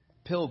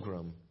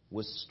Pilgrim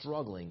was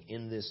struggling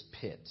in this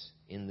pit,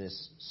 in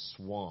this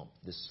swamp,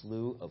 this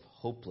slough of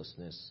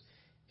hopelessness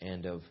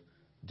and of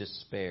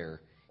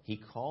despair, he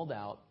called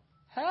out,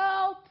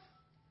 "Help!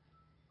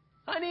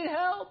 I need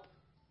help!"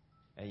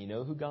 And you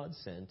know who God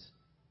sent?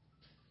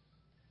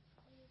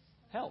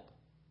 Help.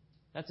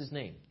 That's his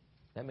name.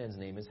 That man's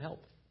name is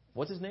Help.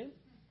 What's his name?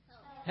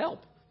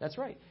 Help. That's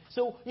right.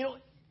 So,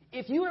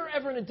 if you are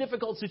ever in a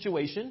difficult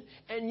situation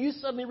and you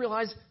suddenly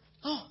realize,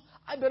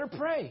 I better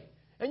pray.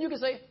 And you can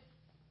say,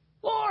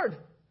 "Lord,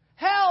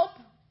 help!"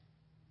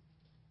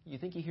 You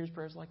think he hears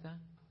prayers like that?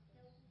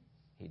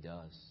 He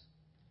does.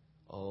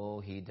 Oh,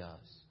 he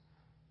does.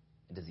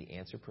 And does he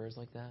answer prayers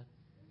like that?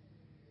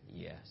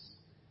 Yes.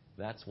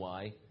 That's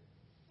why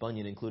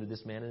Bunyan included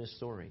this man in his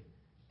story.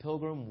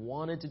 Pilgrim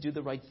wanted to do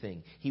the right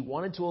thing. He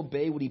wanted to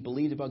obey what he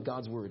believed about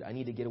God's word. I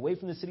need to get away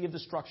from the city of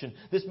destruction.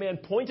 This man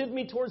pointed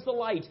me towards the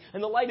light,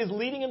 and the light is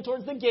leading him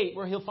towards the gate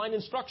where he'll find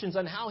instructions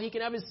on how he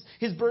can have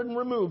his burden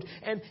removed.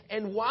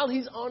 And while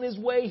he's on his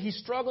way, he's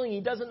struggling.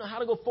 He doesn't know how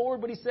to go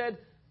forward, but he said,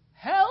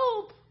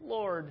 "Help,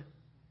 Lord."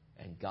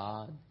 And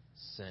God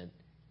sent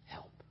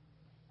help.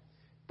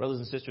 Brothers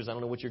and sisters, I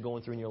don't know what you're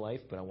going through in your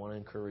life, but I want to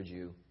encourage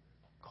you.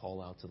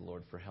 Call out to the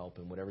Lord for help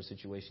in whatever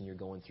situation you're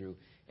going through,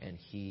 and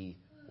He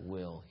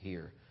will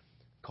hear.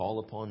 Call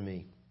upon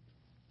me,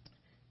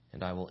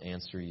 and I will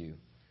answer you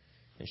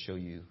and show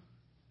you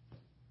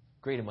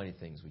great and mighty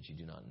things which you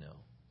do not know.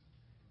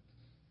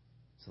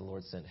 So the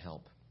Lord sent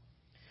help.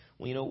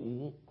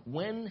 Well,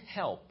 when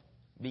help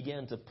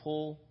began to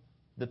pull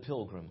the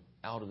pilgrim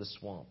out of the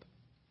swamp,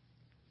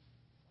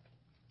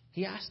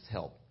 he asked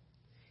help.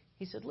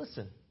 He said,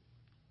 "Listen,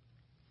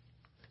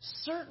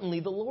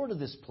 certainly the Lord of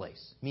this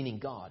place," meaning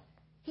God,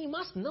 He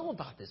must know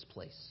about this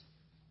place.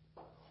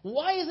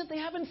 Why is it they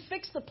haven't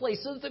fixed the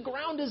place so that the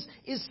ground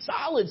is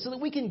solid so that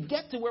we can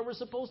get to where we're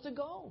supposed to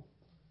go?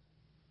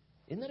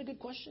 Isn't that a good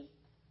question?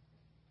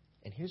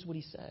 And here's what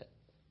he said.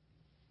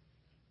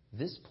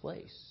 This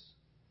place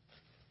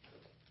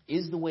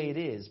is the way it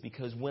is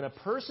because when a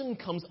person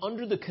comes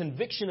under the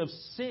conviction of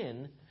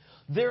sin,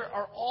 there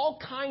are all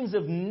kinds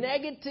of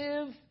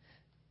negative,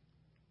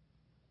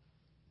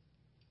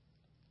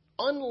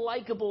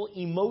 unlikable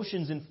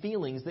emotions and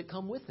feelings that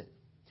come with it.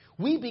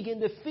 We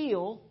begin to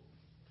feel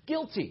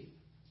guilty.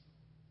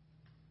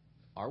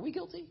 Are we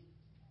guilty?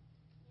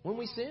 When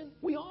we sin?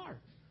 We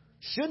are.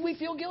 Should we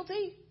feel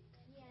guilty?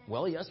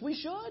 Well, yes, we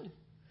should.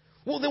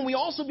 Well, then we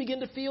also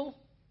begin to feel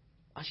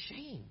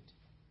ashamed.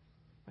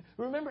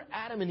 Remember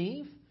Adam and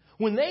Eve?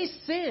 When they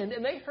sinned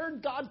and they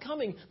heard God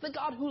coming, the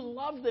God who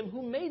loved them,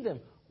 who made them,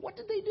 what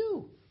did they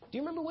do? Do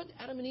you remember what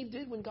Adam and Eve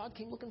did when God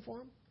came looking for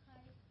them?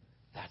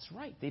 That's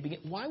right.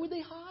 Why would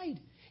they hide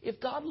if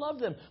God loved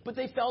them? But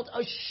they felt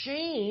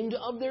ashamed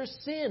of their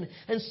sin.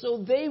 And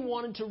so they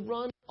wanted to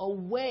run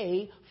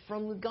away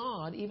from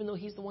God, even though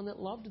He's the one that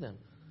loved them.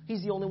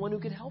 He's the only one who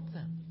could help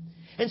them.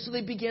 And so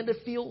they began to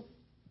feel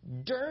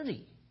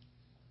dirty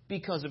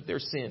because of their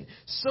sin.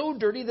 So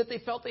dirty that they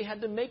felt they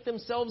had to make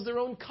themselves their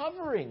own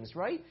coverings,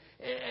 right?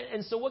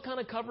 And so what kind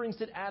of coverings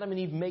did Adam and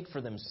Eve make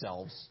for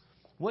themselves?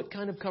 What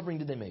kind of covering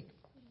did they make?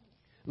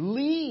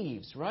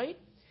 Leaves, right?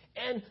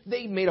 And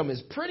they made them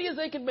as pretty as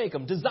they could make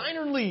them.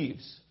 Designer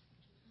leaves.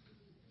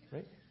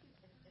 Right?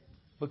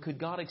 But could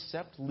God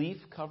accept leaf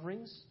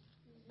coverings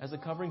as a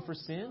covering for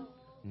sin?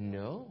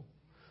 No.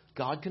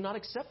 God could not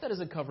accept that as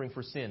a covering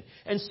for sin.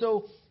 And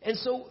so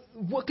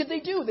what could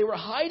they do? They were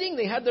hiding.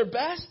 They had their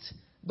best,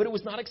 but it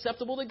was not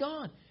acceptable to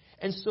God.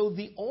 And so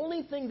the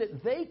only thing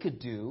that they could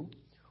do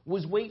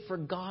was wait for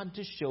God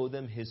to show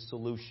them His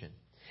solution.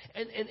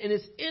 And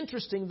it's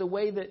interesting the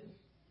way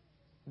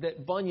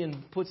that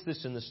Bunyan puts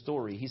this in the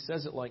story. He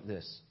says it like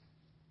this.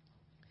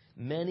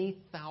 Many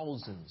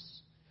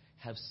thousands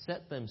have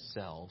set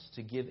themselves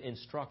to give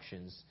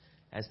instructions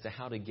as to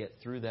how to get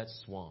through that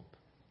swamp.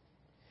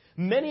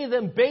 Many of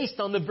them based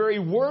on the very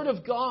Word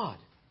of God.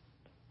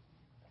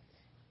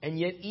 And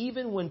yet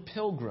even when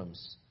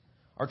pilgrims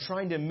are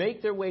trying to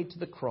make their way to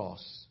the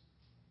cross,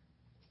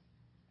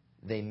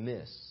 they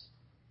miss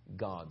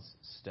God's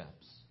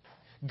steps.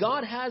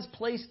 God has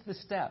placed the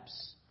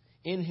steps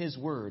in His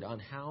Word on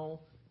how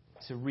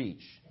to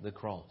reach the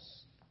cross.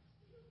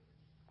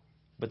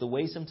 But the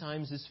way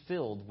sometimes is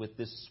filled with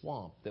this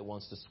swamp that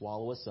wants to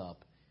swallow us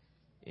up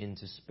in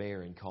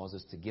despair and cause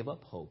us to give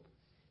up hope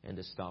and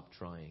to stop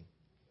trying.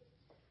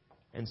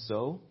 And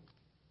so,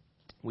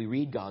 we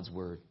read God's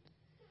Word,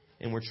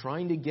 and we're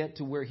trying to get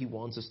to where He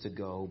wants us to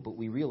go, but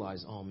we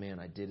realize, oh man,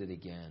 I did it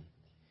again.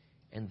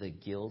 And the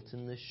guilt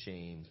and the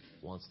shame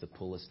wants to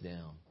pull us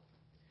down.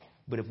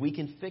 But if we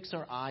can fix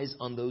our eyes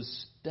on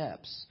those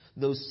steps,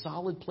 those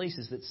solid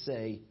places that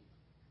say,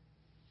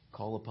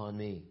 call upon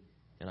me,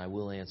 and I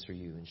will answer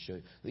you and show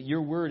you. That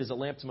your word is a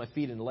lamp to my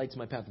feet and a light to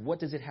my path. What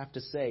does it have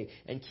to say?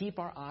 And keep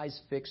our eyes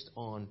fixed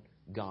on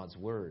God's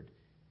word.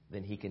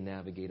 Then He can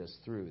navigate us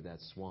through that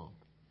swamp.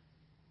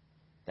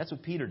 That's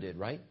what Peter did,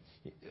 right?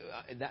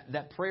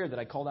 That prayer that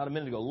I called out a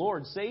minute ago,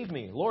 Lord, save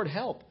me. Lord,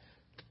 help.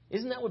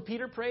 Isn't that what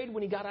Peter prayed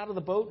when he got out of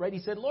the boat, right? He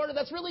said, Lord, if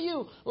that's really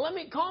you,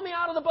 call me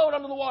out of the boat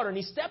under the water. And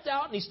he stepped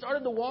out and he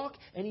started to walk,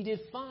 and he did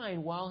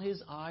fine while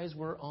his eyes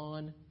were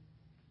on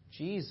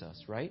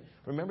Jesus, right?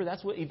 Remember,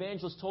 that's what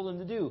evangelists told him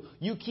to do.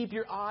 You keep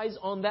your eyes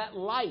on that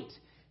light.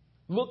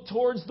 Look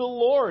towards the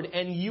Lord,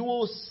 and you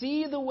will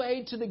see the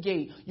way to the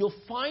gate. You'll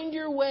find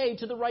your way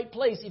to the right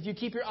place if you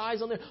keep your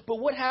eyes on there. But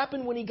what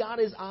happened when he got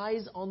his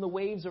eyes on the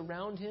waves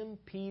around him?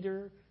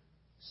 Peter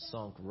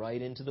sunk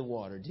right into the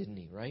water, didn't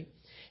he, right?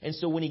 And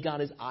so when he got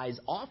his eyes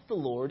off the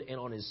Lord and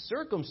on his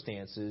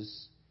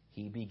circumstances,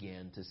 he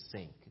began to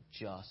sink,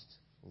 just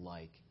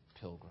like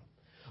Pilgrim.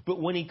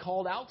 But when he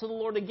called out to the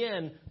Lord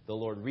again, the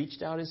Lord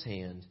reached out His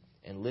hand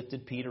and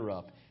lifted Peter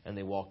up, and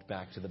they walked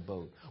back to the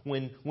boat.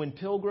 When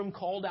Pilgrim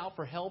called out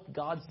for help,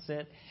 God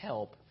sent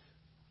help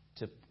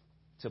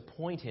to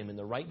point him in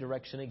the right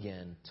direction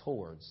again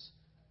towards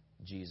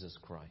Jesus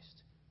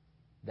Christ.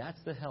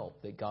 That's the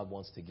help that God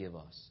wants to give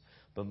us.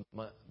 But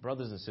my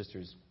brothers and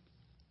sisters,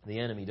 the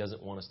enemy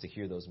doesn't want us to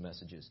hear those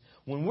messages.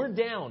 When we're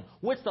down,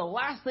 what's the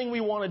last thing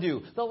we want to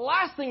do? The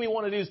last thing we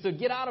want to do is to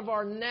get out of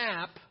our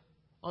nap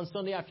on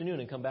Sunday afternoon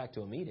and come back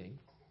to a meeting.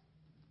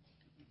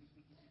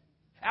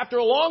 After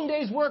a long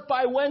day's work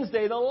by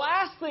Wednesday, the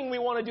last thing we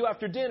want to do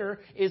after dinner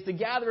is to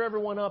gather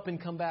everyone up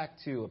and come back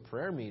to a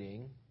prayer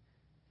meeting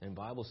and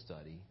Bible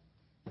study.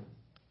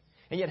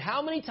 And yet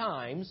how many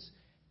times,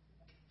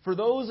 for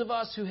those of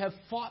us who have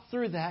fought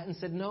through that and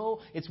said, no,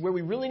 it's where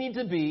we really need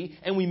to be,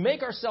 and we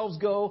make ourselves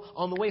go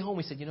on the way home,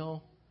 we said,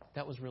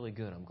 that was really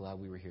good. I'm glad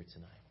we were here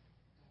tonight.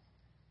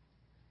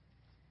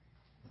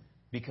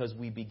 Because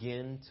we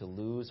begin to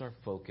lose our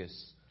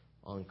focus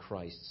on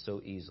Christ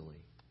so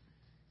easily.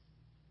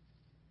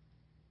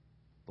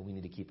 But we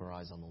need to keep our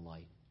eyes on the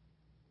light.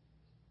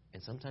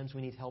 And sometimes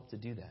we need help to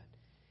do that.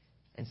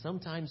 And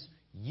sometimes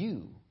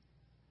you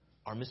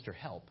are Mr.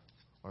 Help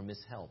or Miss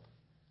Help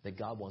that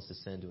God wants to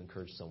send to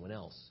encourage someone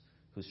else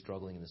who's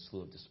struggling in the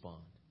slough of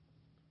despond.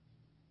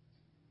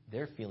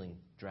 They're feeling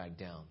dragged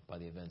down by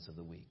the events of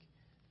the week.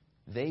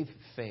 They've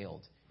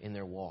failed in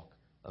their walk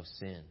of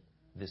sin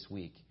this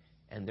week.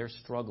 And they're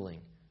struggling,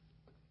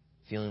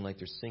 feeling like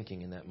they're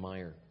sinking in that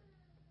mire.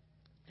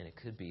 And it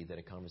could be that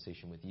a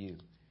conversation with you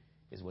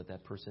is what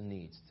that person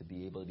needs to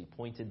be able to be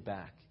pointed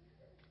back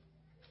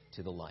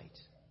to the light.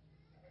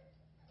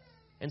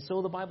 And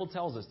so the Bible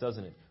tells us,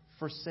 doesn't it?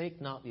 Forsake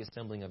not the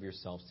assembling of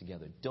yourselves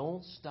together.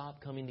 Don't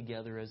stop coming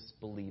together as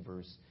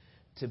believers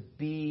to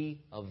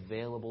be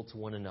available to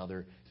one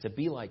another, to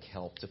be like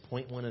help, to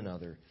point one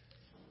another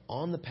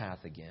on the path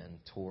again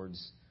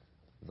towards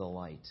the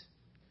light.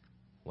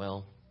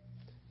 Well,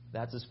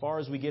 that's as far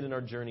as we get in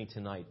our journey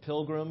tonight.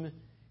 Pilgrim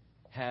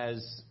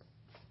has...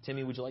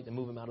 Timmy, would you like to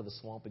move him out of the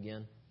swamp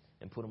again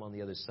and put him on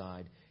the other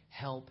side?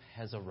 Help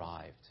has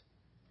arrived.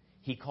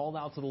 He called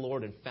out to the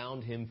Lord and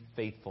found him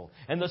faithful.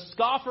 And the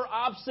scoffer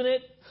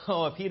obstinate,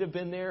 if he'd have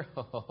been there,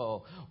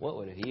 what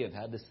would he have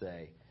had to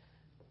say?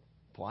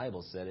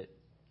 Pliable said it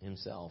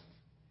himself.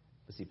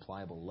 But see,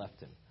 Pliable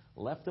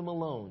left him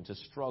alone to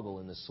struggle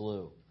in the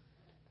slough.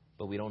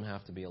 But we don't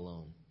have to be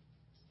alone.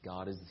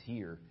 God is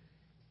here,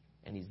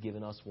 and He's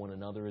given us one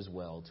another as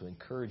well to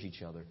encourage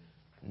each other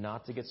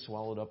not to get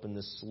swallowed up in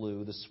the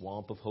slough, the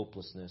swamp of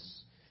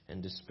hopelessness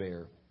and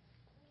despair,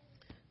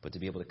 but to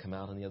be able to come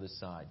out on the other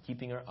side,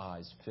 keeping our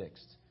eyes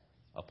fixed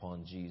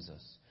upon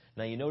Jesus.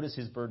 Now, you notice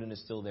his burden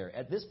is still there.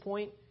 At this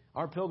point,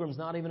 our pilgrim's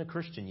not even a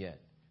Christian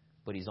yet,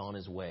 but he's on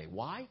his way.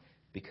 Why?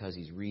 Because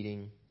he's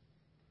reading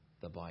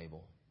the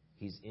Bible.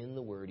 He's in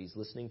the Word, he's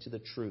listening to the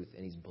truth,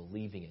 and he's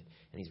believing it,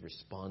 and he's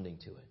responding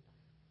to it.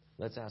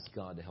 Let's ask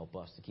God to help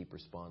us to keep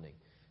responding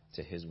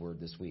to His Word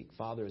this week.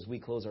 Father, as we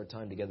close our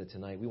time together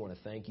tonight, we want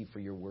to thank You for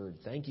Your Word.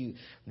 Thank You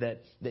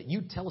that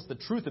You tell us the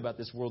truth about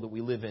this world that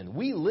we live in.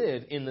 We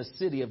live in the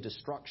city of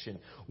destruction.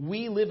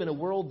 We live in a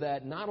world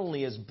that not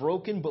only is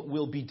broken, but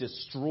will be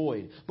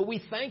destroyed. But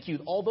we thank You,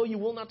 although You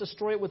will not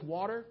destroy it with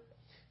water,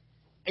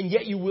 and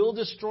yet You will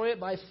destroy it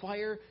by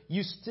fire,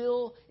 You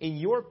still, in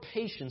Your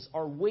patience,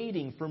 are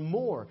waiting for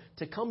more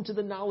to come to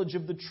the knowledge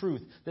of the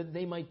truth, that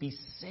they might be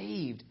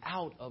saved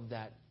out of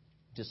that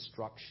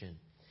destruction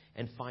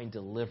and find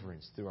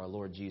deliverance through our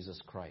Lord Jesus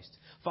Christ.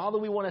 Father,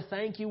 we want to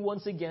thank You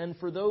once again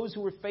for those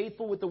who are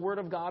faithful with the Word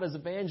of God as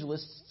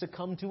evangelists to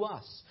come to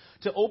us,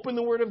 to open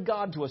the Word of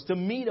God to us, to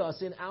meet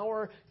us in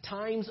our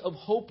times of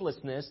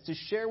hopelessness, to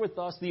share with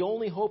us the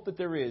only hope that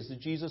there is,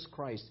 Jesus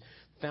Christ,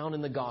 found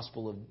in the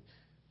gospel,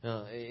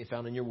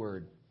 found in Your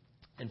Word.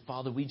 And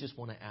Father, we just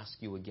want to ask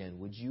You again,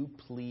 would You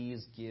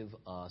please give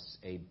us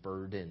a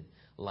burden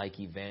like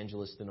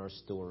evangelist in our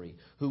story,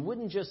 who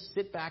wouldn't just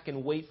sit back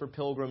and wait for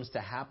pilgrims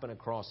to happen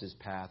across his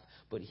path,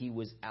 but he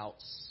was out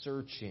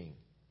searching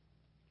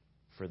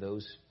for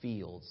those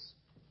fields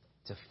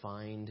to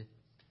find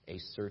a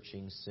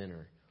searching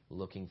sinner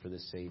looking for the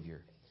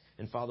Savior.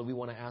 And Father, we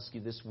want to ask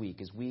You this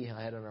week, as we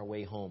head on our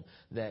way home,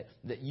 that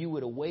You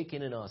would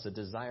awaken in us a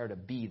desire to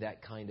be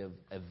that kind of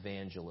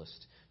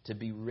evangelist, to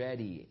be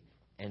ready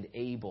and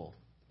able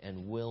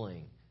and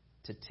willing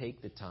to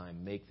take the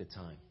time, make the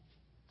time,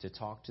 to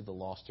talk to the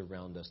lost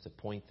around us, to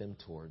point them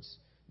towards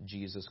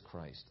Jesus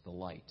Christ, the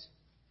light,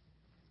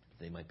 that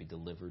they might be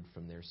delivered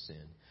from their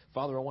sin.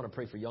 Father, I want to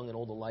pray for young and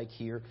old alike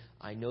here.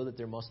 I know that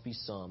there must be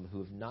some who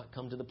have not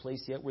come to the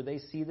place yet where they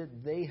see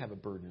that they have a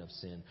burden of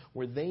sin,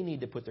 where they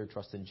need to put their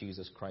trust in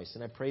Jesus Christ.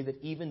 And I pray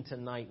that even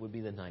tonight would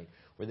be the night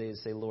where they would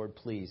say, Lord,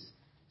 please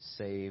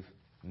save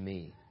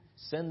me.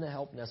 Send the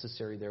help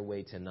necessary their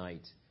way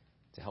tonight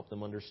to help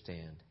them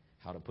understand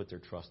how to put their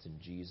trust in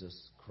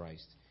Jesus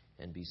Christ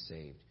and be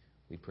saved.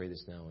 We pray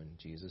this now in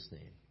Jesus'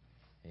 name.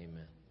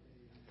 Amen.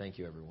 Thank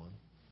you, everyone.